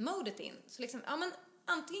work-modet in. Så liksom, ja men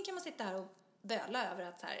antingen kan man sitta här och böla över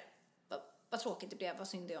att så här, vad tråkigt det blev, vad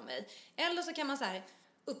synd det är om mig. Eller så kan man så här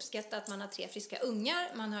uppskatta att man har 3 friska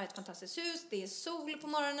ungar, man har ett fantastiskt hus, det är sol på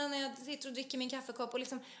morgonen när jag sitter och dricker min kaffekopp och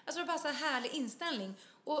liksom, alltså det var bara så här härlig inställning.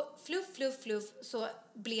 Och fluff så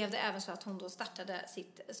blev det även så att hon då startade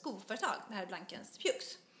sitt skoföretag, det här Blankens Pjux.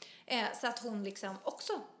 Så att hon liksom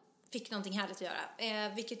också fick någonting härligt att göra,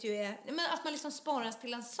 vilket ju är men att man liksom sparas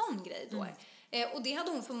till en sån grej då. Och det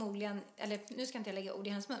hade hon förmodligen, eller nu ska inte jag lägga ord i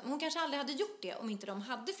hennes mun, men hon kanske aldrig hade gjort det om inte de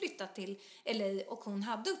hade flyttat till LA och hon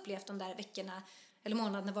hade upplevt de där veckorna eller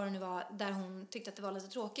månaderna vad det nu var där hon tyckte att det var lite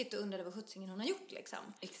tråkigt och undrade vad skjutsingen hon har gjort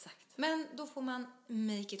liksom. Exakt. Men då får man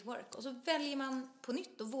make it work och så väljer man på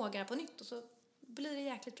nytt och vågar på nytt och så blir det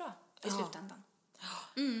jäkligt bra i slutändan.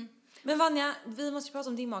 Men Vanja, vi måste prata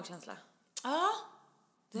om din magkänsla. Ja.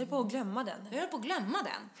 Du höll på att glömma den. Jag höll på att glömma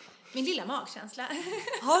den. Min lilla magkänsla.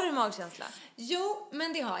 Har du magkänsla? Jo,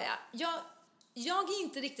 men det har jag. Jag är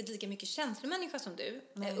inte riktigt lika mycket känslomänniska som du,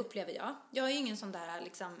 upplever jag. Jag är ju ingen sån där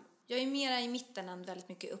liksom, jag är mera i mitten än väldigt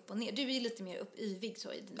mycket upp och ner. Du är lite mer yvig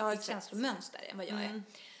så i ditt känslomönster än vad jag är.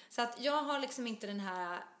 Så att jag har liksom inte den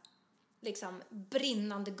här liksom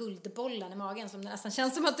brinnande guldbollen i magen som det nästan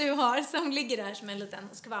känns som att du har, som ligger där som en liten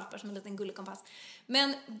skvalpar, som en liten guldkompass.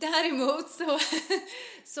 Men däremot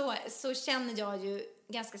så känner jag ju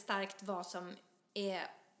ganska starkt vad som är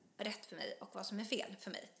rätt för mig och vad som är fel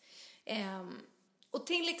för mig. Och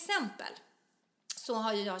till exempel så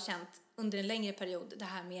har ju jag känt under en längre period det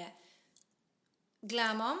här med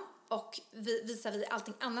glam och visavi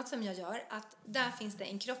allting annat som jag gör, att där finns det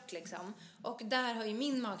en krock liksom. Och där har ju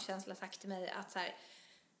min magkänsla sagt till mig att så här,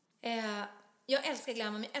 jag älskar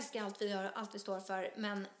glam, jag älskar allt vi gör och allt vi står för,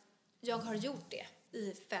 men jag har gjort det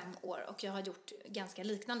i 5 år och jag har gjort ganska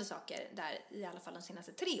liknande saker där i alla fall de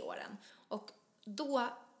senaste 3 åren. Och då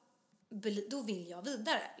vill jag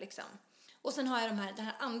vidare liksom. Och sen har jag det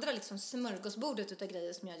här andra liksom smörgåsbordet utav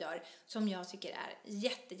grejer som jag gör som jag tycker är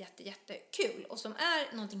jättekul och som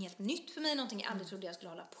är någonting helt nytt för mig, någonting jag aldrig trodde jag skulle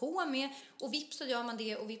hålla på med, och vips så gör man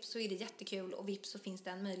det och vips så är det jättekul och vips så finns det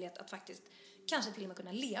en möjlighet att faktiskt kanske till och med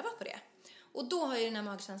kunna leva på det. Och då har ju den här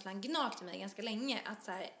magkänslan gnagt mig ganska länge att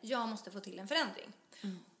så här, jag måste få till en förändring.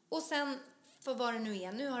 Och sen för vad det nu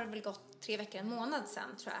är, nu har det väl gått 3 veckor, en månad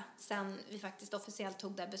sen tror jag. Sen vi faktiskt officiellt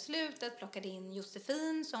tog det beslutet, plockade in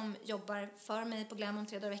Josefin som jobbar för mig på Glam om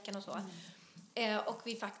 3 dagar i veckan och så. Och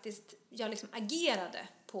jag liksom agerade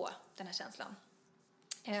på den här känslan.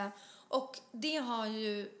 Och det har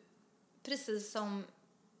ju, precis som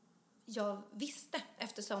jag visste,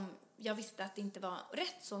 eftersom jag visste att det inte var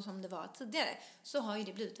rätt så som det var tidigare, så har ju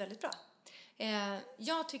det blivit väldigt bra.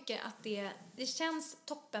 Jag tycker att det känns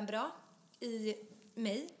toppenbra i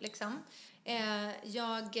mig, liksom.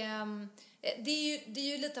 Det är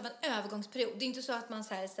ju lite av en övergångsperiod. Det är inte så att man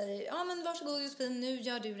så här säger, ja men varsågod Josefin, nu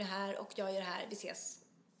gör du det här och jag gör det här, vi ses.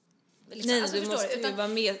 Liksom. Nej, alltså, du måste ju vara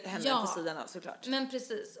med henne på sidan av, såklart. Men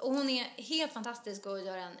precis, och hon är helt fantastisk och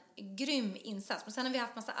gör en grym insats. Men sen har vi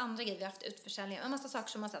haft massa andra grejer, vi har haft utförsäljning, en massa saker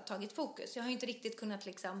som har tagit fokus. Jag har ju inte riktigt kunnat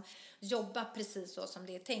liksom jobba precis så som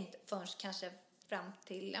det är tänkt förrän kanske fram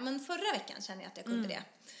till, ja men förra veckan kände jag att jag kunde det.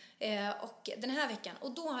 Och den här veckan,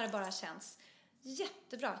 och då har det bara känts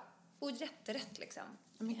jättebra och jätterätt liksom.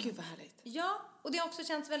 Men gud vad härligt. Ja, och det har också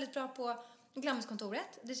känts väldigt bra på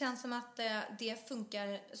Glammiskontoret. Det känns som att det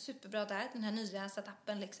funkar superbra där, den här nya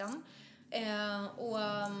setupen liksom.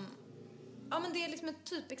 Ja, men det är liksom ett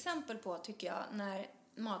typexempel på, tycker jag, när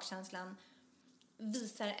magkänslan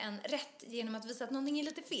visar en rätt genom att visa att någonting är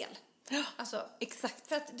lite fel. Ja, alltså, exakt.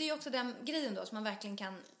 För att det är också den grejen då som man verkligen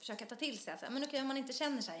kan försöka ta till sig. Men okej, om man inte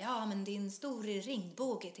känner så här, ja men det är en stor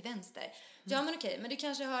ringbåge till vänster. Ja men okej, men du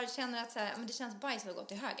kanske känner att så här, men det känns bajs att gå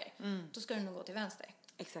till höger. Då ska du nog gå till vänster.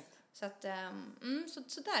 Exakt. Så att,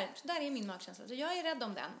 så där är min magkänsla. Så jag är rädd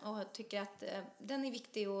om den och tycker att den är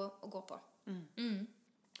viktig att gå på.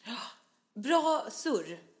 Bra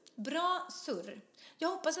surr. Bra surr. Jag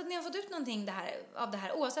hoppas att ni har fått ut någonting av det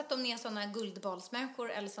här. Oavsett om ni är sådana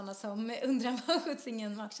guldbollsmänniskor eller sådana som undrar vad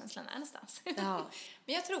skjutsingen magkänslan är någonstans. Ja.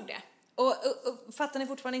 Men jag tror det. Och fattar ni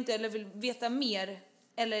fortfarande inte eller vill veta mer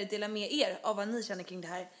eller dela med er av vad ni känner kring det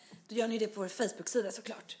här, då gör ni det på vår Facebook-sida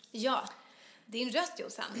såklart. Ja. Din röst,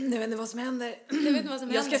 Jossan. Jag vet inte vad som händer.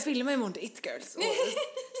 Jag ska filma imorgon till It Girls och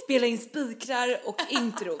spela in spikrar och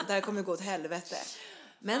intro. Det här kommer gå åt helvete.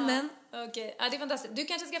 Men. Okej. Ja, det är fantastiskt. Du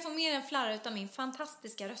kanske ska få mer en flarra utav min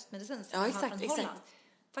fantastiska röstmedicin som jag har från Holland.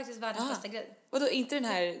 Faktiskt världens bästa grej. Och då inte den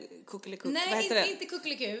här kuckelikuk? Nej, inte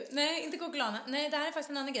kuckeliku. Nej, inte kuckelana. Nej, det här är faktiskt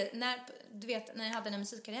en annan grej. Du vet, när jag hade den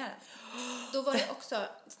musikkarriären. Då var det också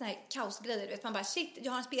såna här kaosgrejer. Du vet, man bara, shit,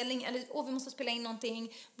 jag har en spelning. Eller, vi måste spela in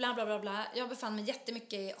någonting. Bla, bla, bla, bla. Jag befann mig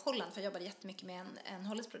jättemycket i Holland. För jag jobbade jättemycket med en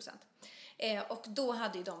holländsk producent. Och då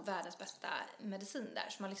hade ju de världens bästa medicin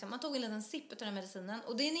där. Så man tog en liten sipp av den medicinen.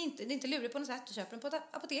 Och det är inte lurigt på något sätt. Du köper den på ett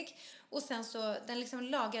apotek. Och sen så, den liksom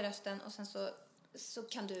lagar rösten. Och sen så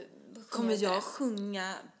kan du sjunga. Kommer jag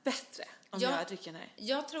sjunga bättre om jag dricker den här?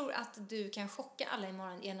 Jag tror att du kan chocka alla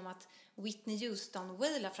imorgon genom att Whitney Houston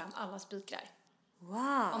wailar fram alla spikrar.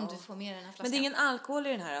 Wow. Om du får med den här flaskan. Men det är ingen alkohol i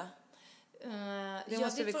den här då? Det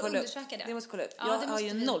måste vi kolla upp. Det måste kolla upp. Jag har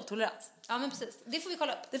ju nolltolerans. Ja, men precis. Det får vi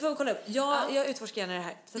kolla upp. Det får vi kolla upp. Jag utforskar gärna det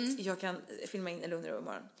här så att jag kan filma in en lugnare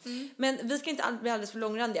imorgon. Men vi ska inte bli alldeles för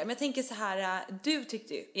långrandiga. Men jag tänker så här, du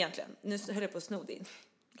tyckte ju egentligen, nu höll jag på att sno din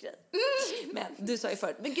grej. Men du sa ju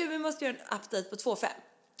förut, men gud, vi måste göra en update på 2.5.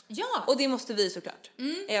 Ja. Och det måste vi såklart.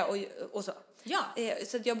 Och så. Ja.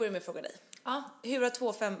 Så att jag börjar med att fråga dig. Ja. Hur har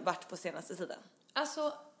 2.5 varit på senaste tiden?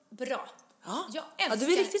 Alltså, bra. Ja. Jag älskar. Ja,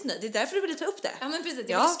 du är riktigt nöjd. Det är därför du ville ta upp det. Ja, men precis.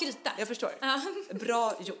 Jag vill skryta. Jag förstår. Ja.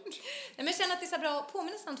 Bra gjort. Men jag känner att det är så bra att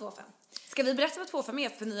påminna om 2.5. Ska vi berätta vad 2.5 är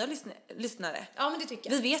för nya lyssnare? Ja, men det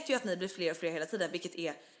tycker jag. Vi vet ju att ni blir fler och fler hela tiden, vilket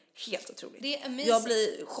är helt otroligt. Det är amazing. Jag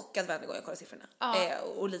blir chockad varje gång jag kollar siffrorna. Ja.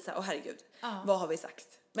 Och Lisa, herregud, vad har vi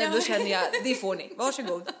sagt? Men då känner jag, det får ni.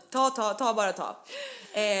 Varsågod. Ta.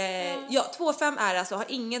 2.5 är alltså, har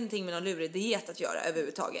ingenting med någon lurig diet att göra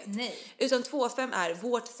överhuvudtaget. Nej. Utan 2.5 är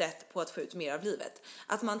vårt sätt på att få ut mer av livet.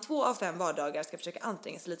 Att man 2 av 5 vardagar ska försöka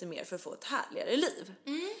anstränga sig lite mer för att få ett härligare liv.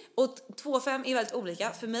 Och 2.5 är väldigt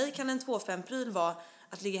olika. För mig kan en 2.5-pryl vara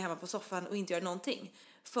att ligga hemma på soffan och inte göra någonting.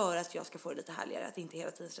 För att jag ska få det lite härligare, att inte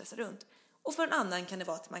hela tiden stressa runt. Och för en annan kan det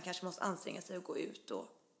vara att man kanske måste anstränga sig och gå ut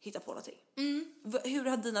och hitta på någonting. Hur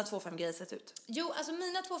har dina 2.5-grejer sett ut? Jo, alltså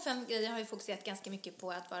mina 2.5-grejer har ju fokuserat ganska mycket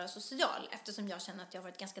på att vara social. Eftersom jag känner att jag har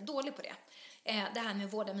varit ganska dålig på det. Det här med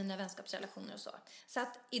att vårda mina vänskapsrelationer och så. Så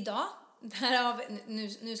att idag,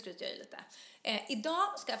 nu skryter jag ju lite.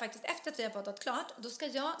 Idag ska jag faktiskt, efter att vi har pratat klart, då ska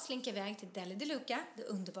jag slinka iväg till Deli de Luca, det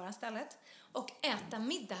underbara stället. Och äta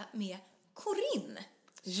middag med Corinne.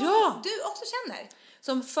 Som du också känner.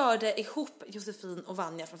 Som förde ihop Josefin och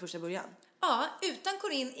Vanja från första början. Ja, utan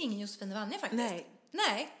Corinne, ingen Josefin och Vanja faktiskt.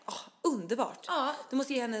 Nej. Underbart. Ja. Du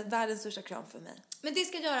måste ge henne världens största kram för mig. Men det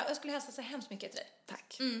ska jag göra och jag skulle hälsa så hemskt mycket till dig.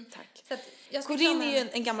 Tack. Tack. Så att jag ska Corinne är ju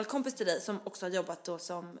en gammal kompis till dig som också har jobbat då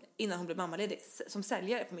som, innan hon blev mammaledig, som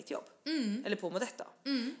säljare på mitt jobb. Eller på Modetta.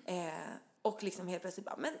 Och liksom helt plötsligt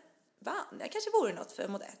bara, men Vanja kanske vore något för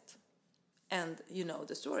Modett. And you know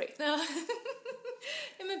the story. Ja.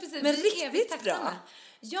 Ja, men precis. Men riktigt bra.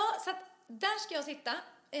 Ja, så att där ska jag sitta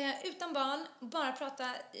utan barn, bara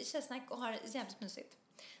prata tjejsnack och ha jävligt mysigt.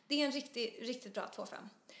 Det är en riktigt bra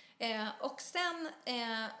 2-5. Och sen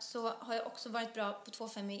så har jag också varit bra på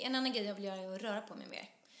 2-5. En annan grej jag vill göra är att röra på mig mer.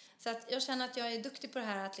 Så att jag känner att jag är duktig på det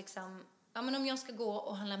här att liksom, ja men om jag ska gå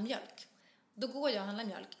och handla mjölk, då går jag och handlar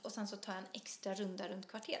mjölk och sen så tar jag en extra runda runt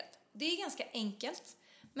kvarteret. Det är ganska enkelt,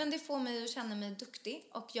 men det får mig att känna mig duktig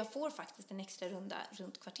och jag får faktiskt en extra runda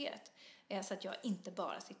runt kvarteret. Så att jag inte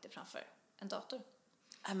bara sitter framför en dator.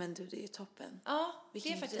 Ja men du, det är ju toppen. Ja,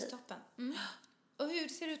 det är faktiskt toppen. Mm. Och hur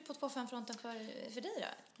ser det ut på 2-5-fronten för dig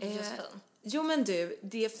då? Josefin? Jo men du,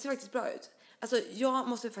 det ser faktiskt bra ut. Alltså jag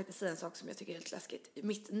måste faktiskt säga en sak som jag tycker är helt läskigt.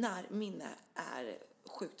 Mitt närminne är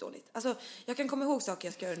sjukt dåligt. Alltså jag kan komma ihåg saker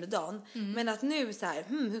jag ska göra under dagen. Men att nu så här,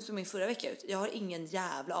 hur såg min förra vecka ut? Jag har ingen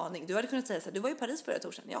jävla aning. Du hade kunnat säga så här, du var i Paris förra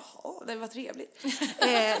torsdagen. Jaha, det var trevligt.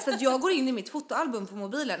 Så att jag går in i mitt fotoalbum på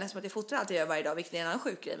mobilen. Eftersom att jag fotar allt jag gör varje dag, vilket är en annan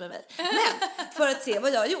sjuk grej med mig. Men för att se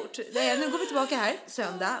vad jag har gjort. Nu går vi tillbaka här,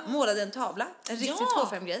 söndag. Målade en tavla. En riktigt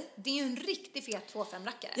 2-5-grej. Det är ju en riktigt fet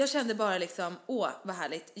 2-5-rackare. Jag kände bara liksom, vad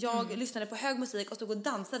härligt. Jag lyssnade på hög musik och stod och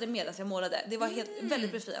dansade medan jag målade. Det var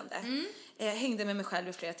väldigt befriande. Hängde med mig själv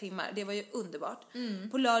i flera timmar. Det var ju underbart.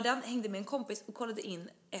 På lördagen hängde med en kompis och kollade in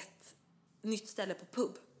ett nytt ställe på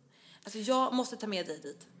pub. Alltså jag måste ta med dig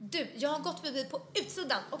dit. Du, jag har gått förbi på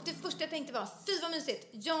utsidan och det första jag tänkte var, fy vad mysigt.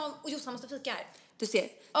 Jag och Jossan måste fika här. Du ser,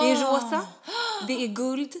 det är rosa, det är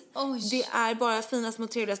guld, Oj. det är bara fina små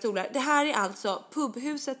trevliga stolar. Det här är alltså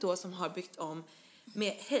pubhuset då som har byggt om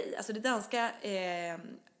med Hej. Alltså det danska,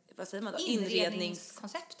 vad säger man då?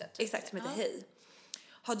 Inredningskonceptet. Exakt, som heter Hej.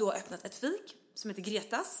 Har då öppnat ett fik som heter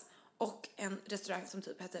Gretas och en restaurang som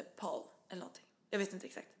typ heter Paul eller någonting. Jag vet inte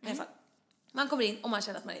exakt, men i alla fall. Man kommer in och man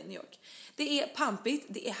känner att man är i New York. Det är pampigt,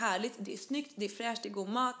 det är härligt, det är snyggt, det är fräscht, det är god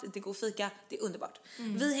mat, det är god fika, det är underbart.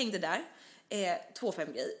 Vi hängde där,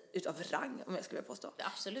 2-5-grej utav rang om jag skulle vilja påstå.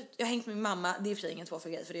 Absolut. Jag har hängt med min mamma, det är för sig ingen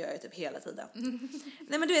 2-5-grej för det gör jag typ hela tiden.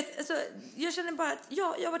 Nej men du vet, alltså, jag känner bara att jag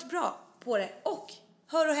har varit bra på det och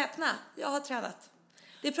hör och häpna, jag har tränat.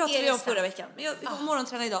 Det pratade vi om förra veckan. Men jag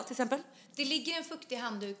morgontränar idag till exempel. Det ligger en fuktig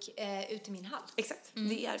handduk ute i min hall. Exakt.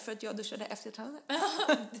 Det är för att jag duschade efter jag tränade.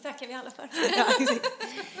 Det tackar vi alla för. Ja, exakt.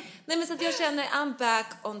 Nej men så att jag känner I'm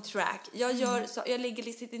back on track. Jag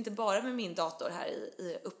sitter inte bara med min dator här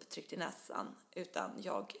i upptryckt i näsan. Utan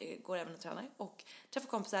jag går även och tränar. Och träffar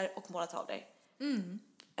kompisar och målar tavlor.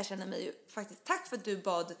 Jag känner mig ju faktiskt, tack för att du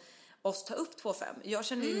bad oss ta upp 2-5. Jag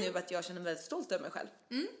känner ju nu att jag känner mig väldigt stolt över mig själv.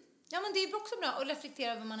 Ja men det är också bra att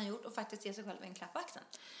reflektera över vad man har gjort och faktiskt ge sig själv en klapp på axeln.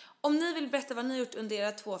 Om ni vill berätta vad ni har gjort under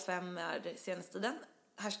era 2-5 senaste tiden,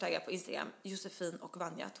 hashtagga på Instagram Josefin och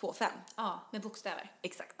Vanja 2-5. Ja, med bokstäver.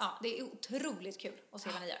 Exakt. Ja, det är otroligt kul att se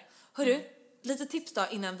vad ni gör. Hörru, lite tips då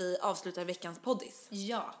innan vi avslutar veckans poddis.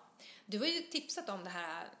 Ja, du har ju tipsat om det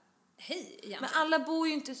här Hej egentligen. Men alla bor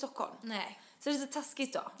ju inte i Stockholm. Nej. Så det är lite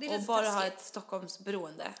taskigt då. Det är lite och bara taskigt. ha ett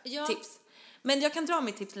Stockholmsberoende Ja. tips. Men jag kan dra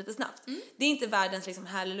mitt tips lite snabbt. Det är inte världens liksom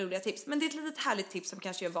härliga tips. Men det är ett litet härligt tips som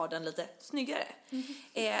kanske gör vardagen lite snyggare.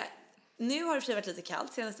 Nu har det varit lite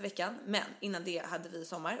kallt senaste veckan. Men innan det hade vi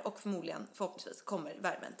sommar. Och förhoppningsvis kommer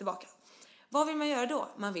värmen tillbaka. Vad vill man göra då?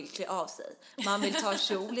 Man vill klä av sig. Man vill ta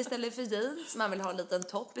kjol istället för jeans. Man vill ha en liten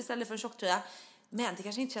topp istället för en tjocktröja. Men det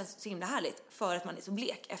kanske inte känns så himla härligt. För att man är så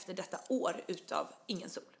blek efter detta år utav ingen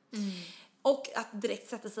sol. Och att direkt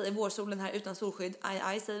sätta sig i vårsolen här utan solskydd.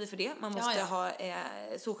 Aj säger vi för det. Man måste ha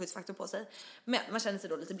solskyddsfaktor på sig. Men man känner sig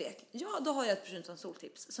då lite blek. Ja, då har jag ett personligt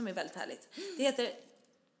soltips som är väldigt härligt. Det heter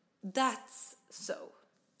That's So.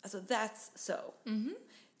 Alltså That's So.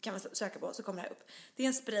 Kan man söka på så kommer det här upp. Det är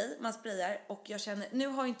en spray, man sprayar och jag känner,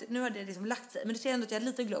 nu har det liksom lagt sig. Men du ser ändå att jag har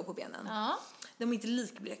lite glow på benen. Ja. De är inte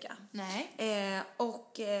likbleka. Nej.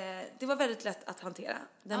 Det var väldigt lätt att hantera.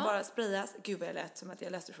 Den bara sprayas. Gud vad jag lät som att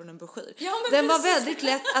jag läste från en broschyr. Ja, men den precis. var väldigt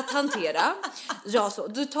lätt att hantera. Ja, så.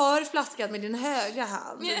 Du tar flaskan med din högra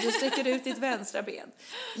hand. Du sträcker ut ditt vänstra ben.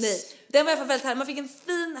 Nej, den var i alla fall väldigt härlig. Man fick en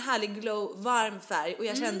fin, härlig glow, varm färg. Och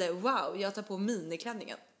jag kände, wow, jag tar på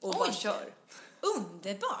miniklänningen. Och bara kör.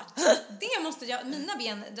 Underbart! Det måste jag, mina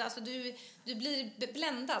ben, alltså du blir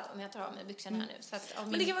bländad om jag tar av mig byxorna här nu. Så att,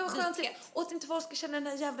 men det kan vara skönt att inte folk ska känna den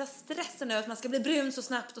här jävla stressen nu. Att man ska bli brun så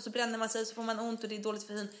snabbt och så bränner man sig så får man ont och det är dåligt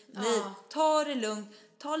för hyn. Nej, ta det lugnt.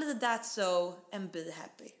 Ta lite That's So and be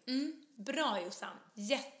happy. Bra Jossan,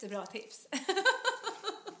 jättebra tips.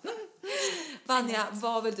 Vanja,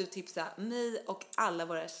 vad vill du tipsa mig och alla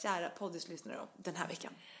våra kära poddislyssnare om den här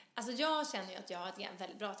veckan? Alltså jag känner ju att jag har ett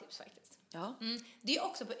väldigt bra tips faktiskt. Ja. Det är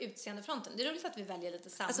också på utseendefronten. Det är roligt att vi väljer lite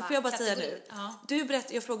samma Alltså får jag bara kategori. säga nu. Ja. Du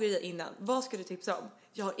berättade, jag frågade dig innan. Vad ska du tipsa om?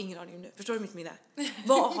 Jag har ingen aning nu. Förstår du mitt minne?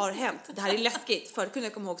 Vad har hänt? Det här är läskigt. Förut kunde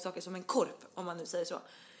jag komma ihåg saker som en korp, om man nu säger så.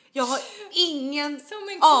 Jag har ingen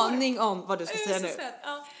aning om vad du ska säga nu.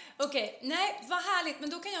 Ja. Okej, nej, vad härligt. Men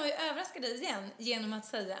då kan jag ju överraska dig igen genom att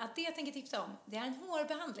säga att det jag tänker tipsa om, det är en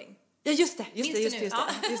hårbehandling. Ja, just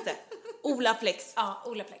det. Olaplex. Ja,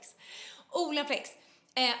 Olaplex.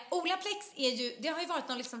 Olaplex är ju, det har ju varit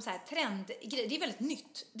någon liksom så här trendgrej. Det är väldigt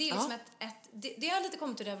nytt. Det är liksom det har lite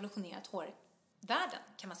kommit att revolutionera hårvärlden,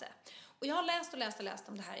 kan man säga. Och jag har läst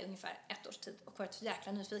om det här i ungefär 1 års tid och varit så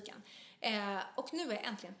jäkla nyfiken. Och nu har jag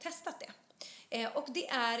äntligen testat det. Och det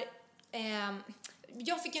är...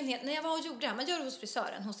 jag fick när jag var och gjorde det, man gör det hos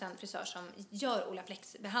frisören, hos en frisör som gör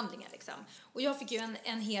Olaplex-behandlingar liksom. Och jag fick ju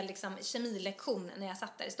en hel liksom kemilektion när jag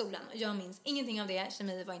satt där i stolen. Och jag minns ingenting av det,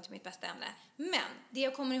 kemi var inte mitt bästa ämne. Men det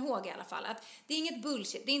jag kommer ihåg i alla fall, att det är inget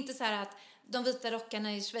bullshit. Det är inte så här att de vita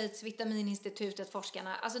rockarna i Schweiz, vitamininstitutet,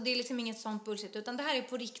 forskarna, alltså det är liksom inget sånt bullshit. Utan det här är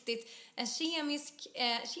på riktigt en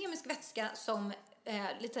kemisk vätska som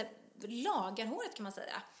lite lagar håret, kan man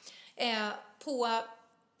säga. På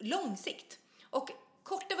lång sikt. Och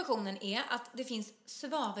korta versionen är att det finns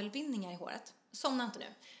svavelbindningar i håret. Somna inte nu.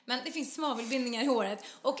 Men det finns svavelbindningar i håret.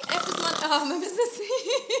 Och eftersom man... Ja, men precis.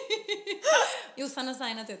 Jossan har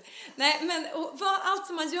signat ut. Nej, men allt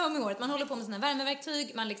som man gör med håret. Man håller på med sina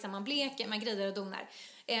värmeverktyg. Man bleker, man grejer och donar.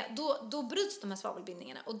 Då bryts de här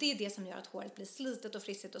svavelbindningarna. Och det är det som gör att håret blir slitet och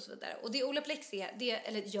frissigt och så vidare. Och det Olaplex det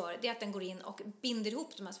är att den går in och binder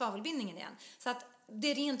ihop de här svavelbindningarna igen. Så att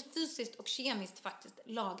det det fysiskt och kemiskt faktiskt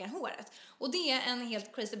lagar håret. Och det är en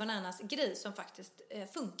helt crazy bananas grej som faktiskt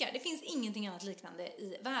funkar. Det finns ingenting annat liknande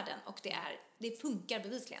i världen och det funkar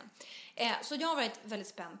bevisligen. Så jag har varit väldigt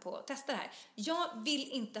spänd på att testa det här. Jag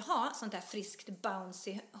vill inte ha sånt här friskt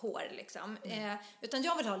bouncy hår liksom. Utan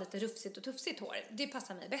jag vill ha lite rufsigt och tufsigt hår. Det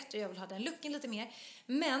passar mig bättre. Jag vill ha den looken lite mer.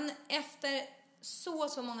 Men efter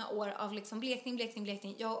så många år av liksom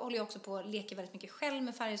blekning. Jag håller ju också på att leka väldigt mycket själv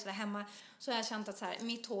med färger så där hemma. Så jag har känt att så här,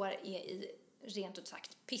 mitt hår är i rent ut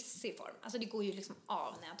sagt pissig form. Alltså det går ju liksom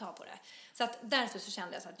av när jag tar på det. Så att därför så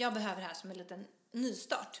kände jag så att jag behöver det här som en liten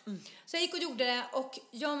nystart. Så jag gick och gjorde det och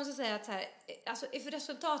jag måste säga att så här, alltså för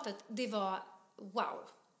resultatet, det var wow.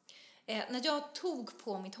 När jag tog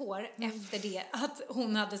på mitt hår efter det att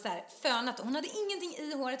hon hade så här fönat, hon hade ingenting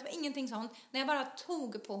i håret, det var ingenting sånt. När jag bara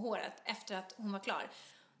tog på håret efter att hon var klar,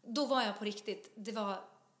 då var jag på riktigt,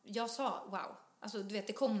 jag sa wow. Alltså du vet,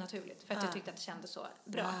 det kom naturligt för att jag tyckte att det kändes så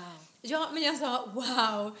bra. Wow. Ja, men jag sa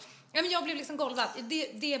wow. Ja, men jag blev liksom golvad.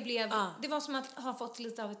 Det var som att ha fått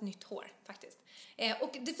lite av ett nytt hår faktiskt.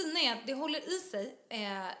 Och det fina är att det håller i sig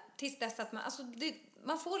tills dess att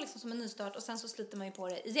man får liksom som en nystart och sen så sliter man ju på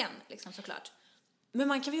det igen liksom, såklart. Men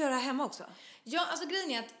man kan väl göra det hemma också? Ja, alltså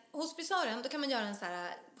grejen är att hos frisören då kan man göra en så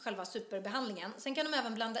här själva superbehandlingen. Sen kan de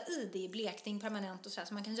även blanda i det i blekning permanent och så här,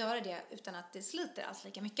 så man kan göra det utan att det sliter alls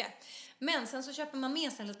lika mycket. Men sen så köper man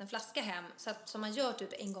med sig en liten flaska hem som man gör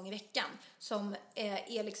typ en gång i veckan som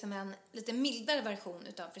är liksom en lite mildare version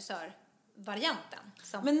utav frisörvarianten.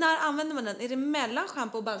 Men när använder man den? Är det mellan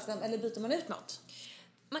shampoo och balsam eller byter man ut något?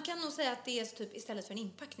 Man kan nog säga att det är typ istället för en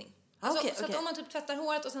inpackning. Alltså, så att om man typ tvättar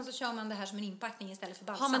håret och sen så kör man det här som en inpackning istället för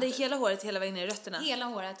balsam. Har man det i hela håret hela vägen ner i rötterna? Hela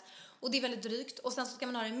håret. Och det är väldigt drygt. Och sen så ska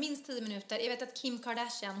man ha det minst 10 minuter. Jag vet att Kim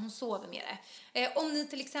Kardashian, hon sover med det. Om ni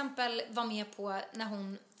till exempel var med på när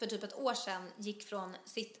hon för typ ett år sedan gick från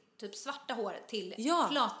sitt typ svarta hår till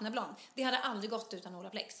platinablond. Det hade aldrig gått utan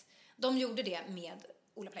Olaplex. De gjorde det med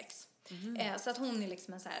Olaplex. Så att hon är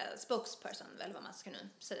liksom en så här spokesperson, eller vad man ska nu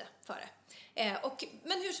säga för det.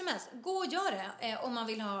 Men hur som helst, gå och gör det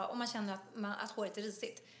om man känner att håret är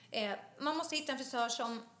risigt. Man måste hitta en frisör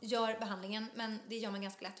som gör behandlingen, men det gör man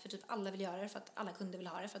ganska lätt för typ alla vill göra det, för att alla kunder vill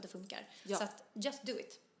ha det, för att det funkar. Ja. Så att just do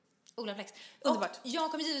it. Olaplex. Underbart. Och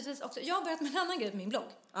jag kommer givetvis också, jag har börjat med en annan grej på min blogg.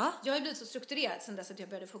 Jag har blivit så strukturerad sen dess att jag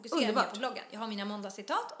började fokusera mer på bloggen. Jag har mina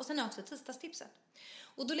måndagscitat och sen har jag också tisdagstipset.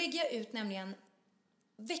 Och då lägger jag ut nämligen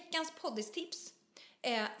veckans poddistips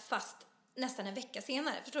fast nästan en vecka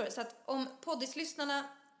senare, förstår du? Så att om poddislyssnarna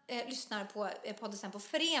lyssnar på poddisen på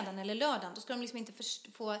fredagen eller lördagen, då ska de liksom inte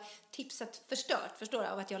få tipset förstört, förstår du?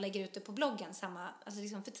 Av att jag lägger ut det på bloggen alltså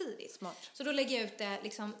liksom för tidigt. Smart. Så då lägger jag ut det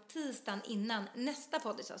liksom tisdagen innan nästa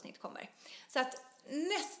poddisavsnitt kommer. Så att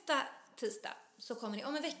nästa tisdag så kommer ni,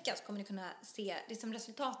 om en vecka så kommer ni kunna se liksom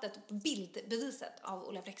resultatet, bildbeviset av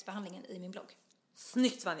Olaplex-behandlingen i min blogg.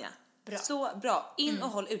 Snyggt, Vanja. Bra. Så bra. In och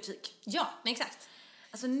håll utkik. Ja, men exakt.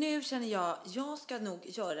 Alltså nu känner jag ska nog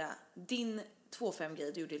göra din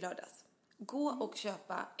 2-5-grej du gjorde i lördags. Gå och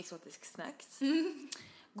köpa exotisk snacks.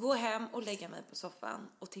 gå hem och lägga mig på soffan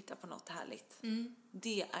och titta på något härligt.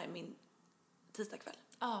 Det är min tisdagkväll.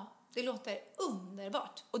 Ja, det låter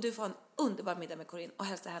underbart. Och du får en underbar middag med Corinne och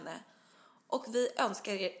hälsa henne. Och vi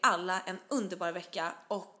önskar er alla en underbar vecka.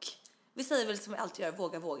 Och vi säger väl som vi alltid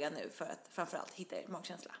gör, våga nu, för att framförallt hitta er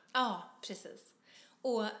magkänsla. Ja, precis.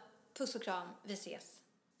 Och puss och kram, vi ses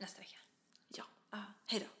nästa vecka. Ja,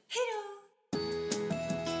 hej då. Hej då!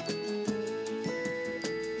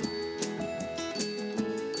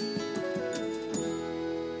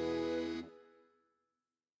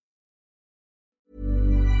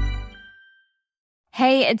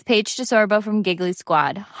 Hey, it's Paige DeSorbo from Giggly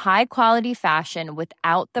Squad. High quality fashion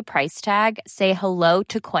without the price tag. Say hello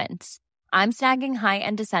to Quince. I'm snagging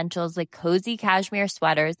high-end essentials like cozy cashmere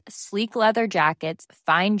sweaters, sleek leather jackets,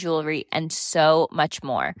 fine jewelry, and so much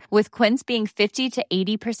more. With Quince being 50 to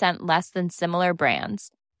 80% less than similar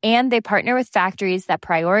brands. And they partner with factories that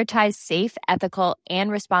prioritize safe, ethical, and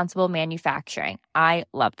responsible manufacturing. I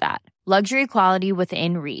love that. Luxury quality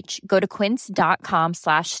within reach. Go to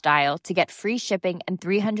quince.com/style to get free shipping and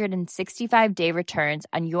 365-day returns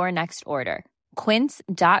on your next order.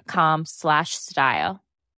 Quince.com/style.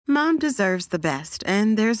 Mom deserves the best,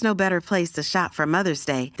 and there's no better place to shop for Mother's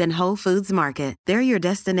Day than Whole Foods Market. They're your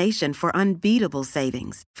destination for unbeatable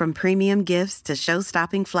savings, from premium gifts to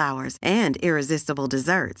show-stopping flowers and irresistible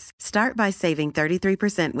desserts. Start by saving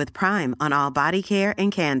 33% with Prime on all body care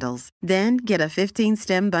and candles. Then get a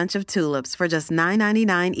 15-stem bunch of tulips for just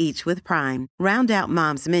 $9.99 each with Prime. Round out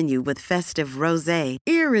Mom's menu with festive rosé,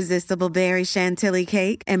 irresistible berry chantilly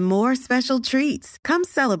cake, and more special treats. Come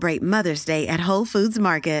celebrate Mother's Day at Whole Foods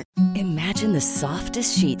Market. Imagine the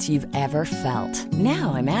softest sheets you've ever felt.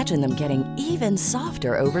 Now imagine them getting even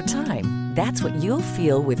softer over time. That's what you'll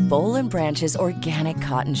feel with Boll & Branch's organic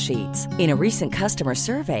cotton sheets. In a recent customer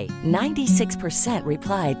survey, 96%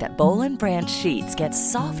 replied that Boll & Branch sheets get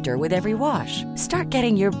softer with every wash. Start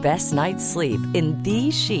getting your best night's sleep in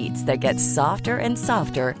these sheets that get softer and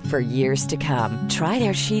softer for years to come. Try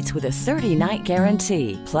their sheets with a 30-night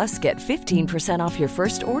guarantee. Plus, get 15% off your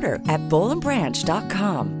first order at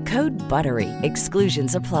bollandbranch.com. Code BUTTERY.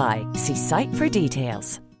 Exclusions apply. See site for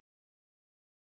details.